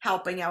there,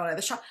 helping out at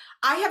the shop.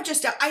 I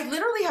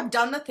literally have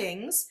done the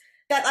things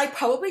that I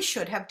probably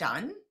should have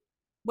done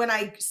when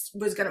I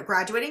was going to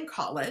graduate in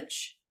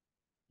college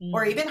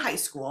or even high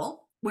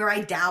school. where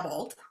I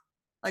dabbled,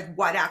 like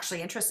what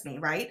actually interests me,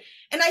 right?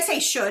 And I say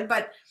should,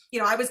 but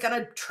I was going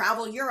to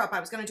travel Europe. I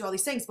was going to do all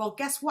these things. Well,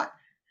 guess what?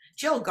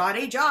 Jill got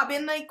a job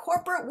in the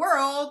corporate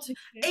world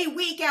a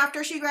week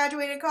after she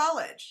graduated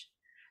college.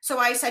 So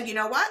I said, you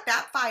know what?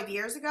 That 5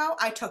 years ago,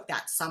 I took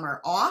that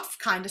summer off,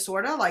 kind of,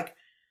 sort of like,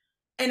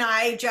 and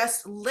I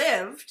just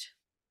lived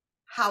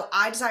how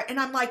I desire. And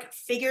I'm like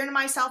figuring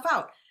myself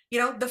out.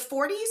 The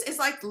 40s is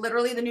like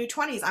literally the new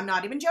 20s. I'm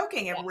not even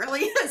joking. It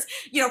really is,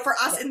 for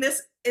us in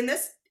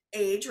this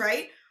age,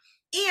 right?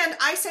 And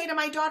I say to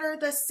my daughter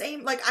the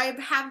same, like I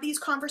have these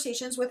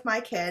conversations with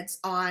my kids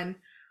on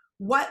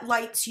what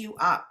lights you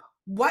up.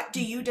 What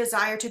do you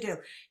desire to do?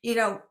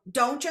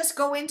 Don't just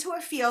go into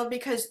a field,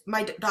 because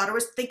my daughter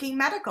was thinking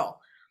medical.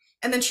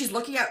 And then she's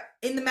looking at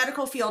in the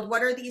medical field,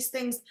 what are these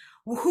things?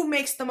 Who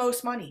makes the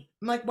most money?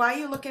 I'm like, why are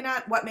you looking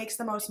at what makes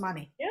the most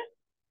money? Yeah.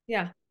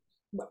 Yeah.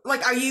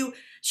 Like,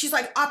 she's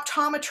like,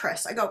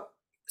 optometrist. I go,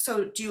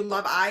 so do you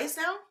love eyes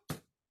now?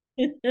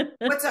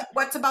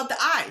 What's about the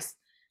eyes?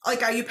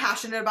 Like, are you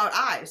passionate about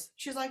eyes?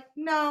 She's like,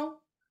 no.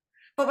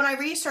 But when I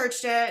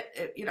researched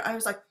it, I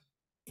was like,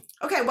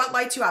 okay, what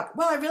lights you up?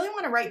 Well, I really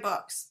want to write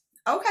books.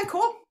 Okay,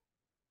 cool.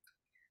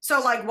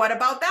 So like, what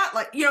about that?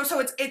 Like,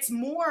 so it's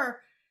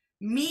more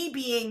me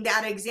being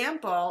that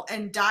example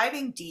and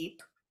diving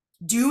deep,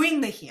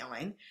 doing the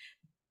healing,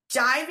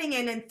 diving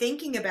in and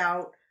thinking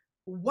about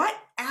what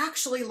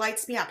actually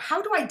lights me up.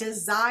 How do I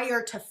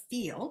desire to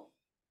feel?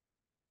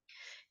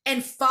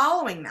 And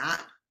following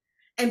that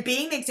and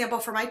being the example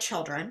for my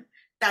children,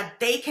 that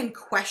they can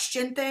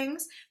question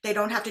things. They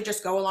don't have to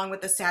just go along with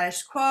the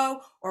status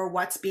quo or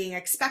what's being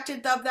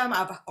expected of them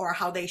or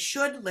how they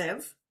should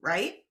live,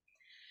 right?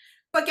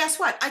 But guess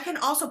what? I can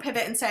also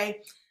pivot and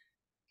say,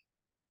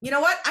 you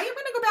know what? I am going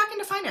to go back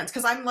into finance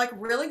because I'm like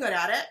really good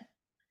at it.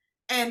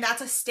 And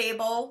that's a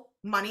stable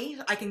money.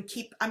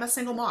 I'm a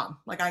single mom.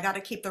 Like I got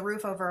to keep the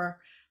roof over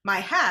my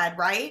head,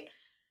 right?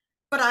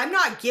 But I'm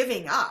not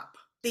giving up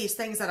these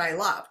things that I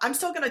love. I'm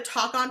still going to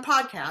talk on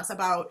podcasts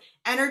about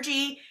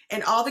energy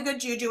and all the good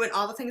juju and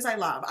all the things I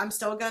love. I'm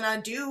still going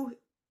to do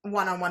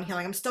one-on-one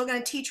healing. I'm still going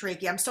to teach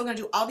Reiki. I'm still going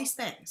to do all these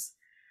things.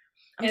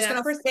 I'm just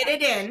going to fit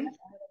it in. I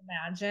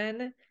would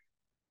imagine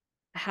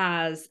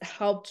has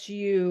helped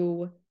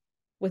you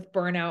with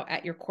burnout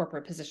at your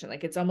corporate position.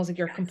 Like it's almost like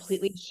you're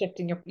completely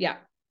shifting your,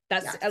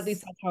 at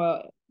least that's how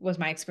it was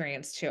my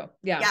experience too.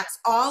 Yeah. Yes.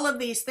 All of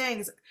these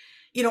things,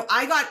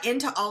 I got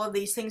into all of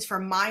these things for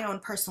my own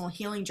personal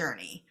healing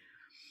journey.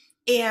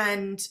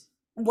 And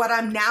what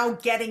I'm now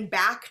getting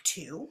back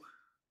to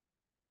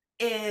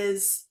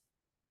is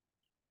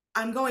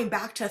I'm going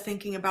back to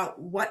thinking about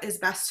what is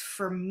best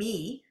for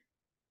me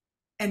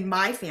and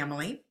my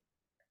family.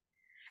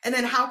 And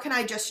then how can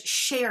I just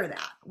share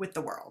that with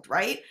the world,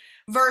 right?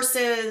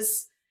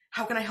 Versus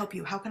how can I help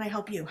you? How can I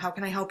help you? How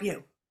can I help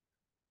you?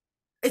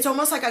 It's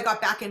almost like I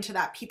got back into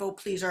that people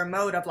pleaser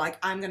mode of like,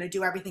 I'm going to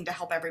do everything to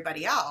help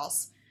everybody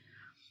else.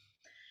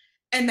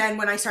 And then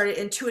when I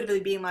started intuitively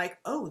being like,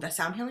 oh, the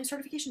sound healing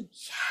certification.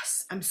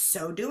 Yes, I'm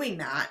so doing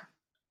that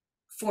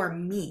for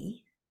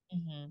me.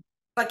 Mm-hmm.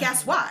 But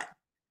guess what?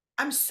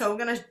 I'm so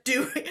going to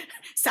do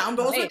sound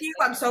bowls with you.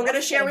 I'm so going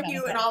to share with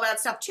you and all that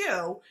stuff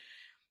too.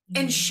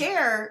 And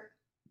share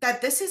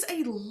that this is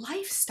a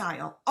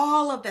lifestyle.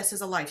 All of this is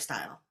a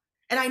lifestyle.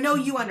 And I know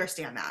you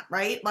understand that,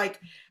 right?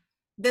 Like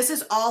this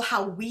is all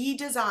how we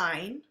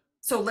design.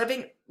 So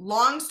living,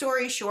 long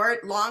story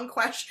short, long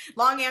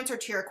answer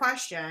to your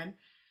question.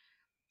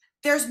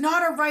 There's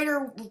not a right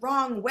or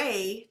wrong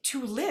way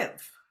to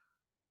live.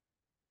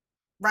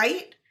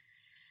 Right?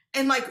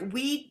 And like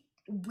we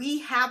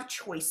have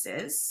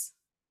choices.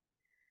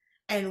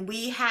 And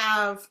we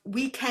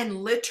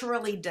can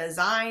literally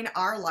design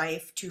our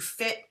life to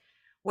fit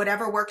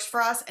whatever works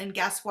for us. And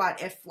guess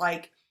what? If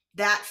like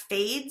that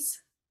fades,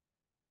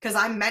 because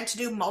I'm meant to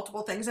do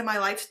multiple things in my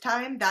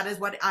lifetime, that is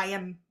what I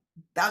am.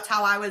 That's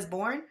how I was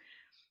born.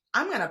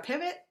 I'm going to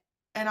pivot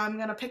and I'm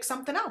going to pick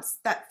something else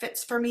that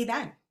fits for me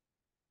then.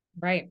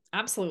 Right.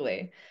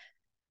 Absolutely.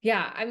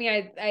 Yeah. I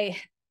mean, I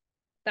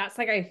that's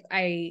like,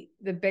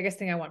 the biggest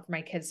thing I want for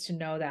my kids to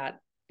know that,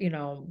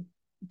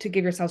 to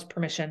give yourselves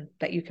permission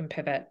that you can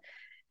pivot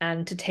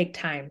and to take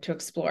time to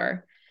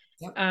explore.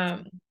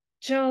 Yep.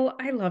 Jill,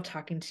 I love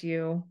talking to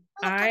you.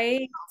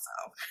 I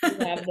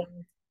love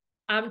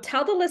it.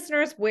 Tell the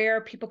listeners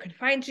where people can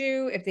find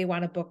you if they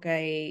want to book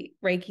a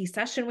Reiki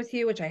session with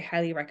you, which I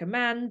highly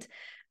recommend.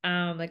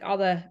 Like all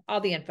the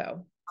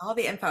info. All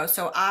the info.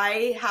 So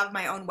I have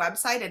my own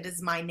website. It is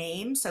my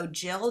name. So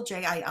Jill,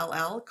 Jill,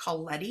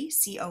 Coletti,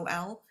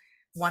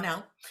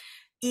 COL1L,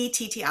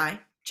 ETTI,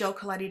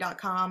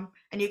 JillColetti.com.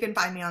 And you can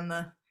find me on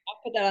I'll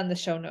put that on the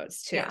show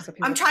notes too. Yeah. So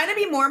I'm trying to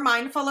be more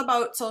mindful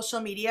about social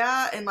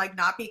media and like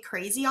not be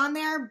crazy on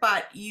there,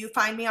 but you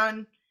find me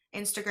on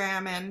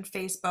Instagram and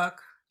Facebook,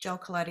 Jill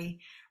Coletti.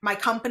 My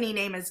company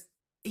name is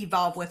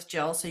Evolve with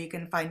Jill, so you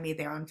can find me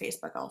there on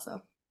Facebook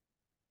also.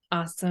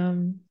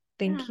 Awesome.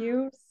 Thank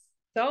you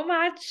so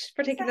much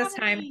for taking this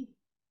time.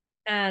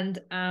 And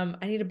I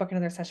need to book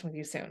another session with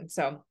you soon.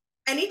 So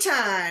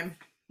anytime.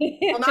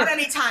 Well, not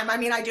anytime. I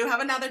mean, I do have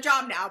another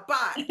job now,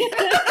 but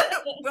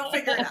we'll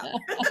figure it out.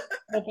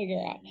 We'll figure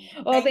it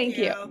out. Well, thank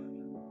you.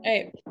 All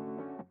right.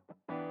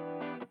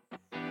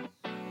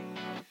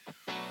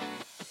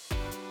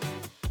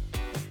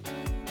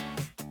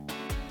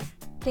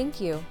 Thank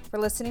you for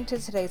listening to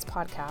today's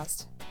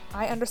podcast.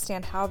 I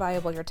understand how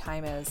valuable your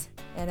time is,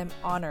 and am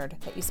honored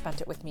that you spent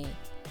it with me.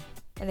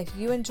 And if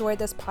you enjoyed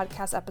this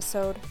podcast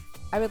episode,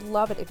 I would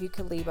love it if you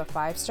could leave a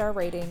 5-star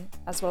rating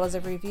as well as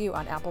a review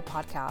on Apple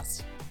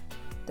Podcasts.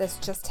 This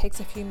just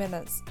takes a few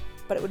minutes,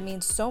 but it would mean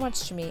so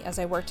much to me as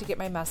I work to get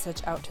my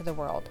message out to the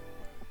world.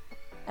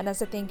 And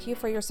as a thank you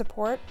for your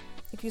support,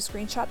 if you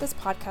screenshot this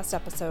podcast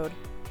episode,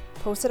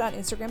 post it on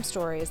Instagram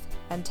stories,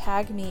 and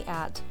tag me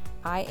at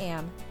I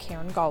am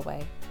Karen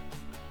Galway,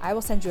 I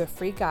will send you a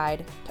free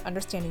guide to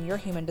understanding your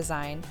human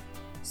design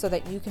so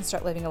that you can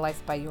start living a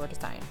life by your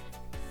design.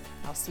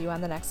 I'll see you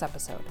on the next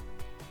episode.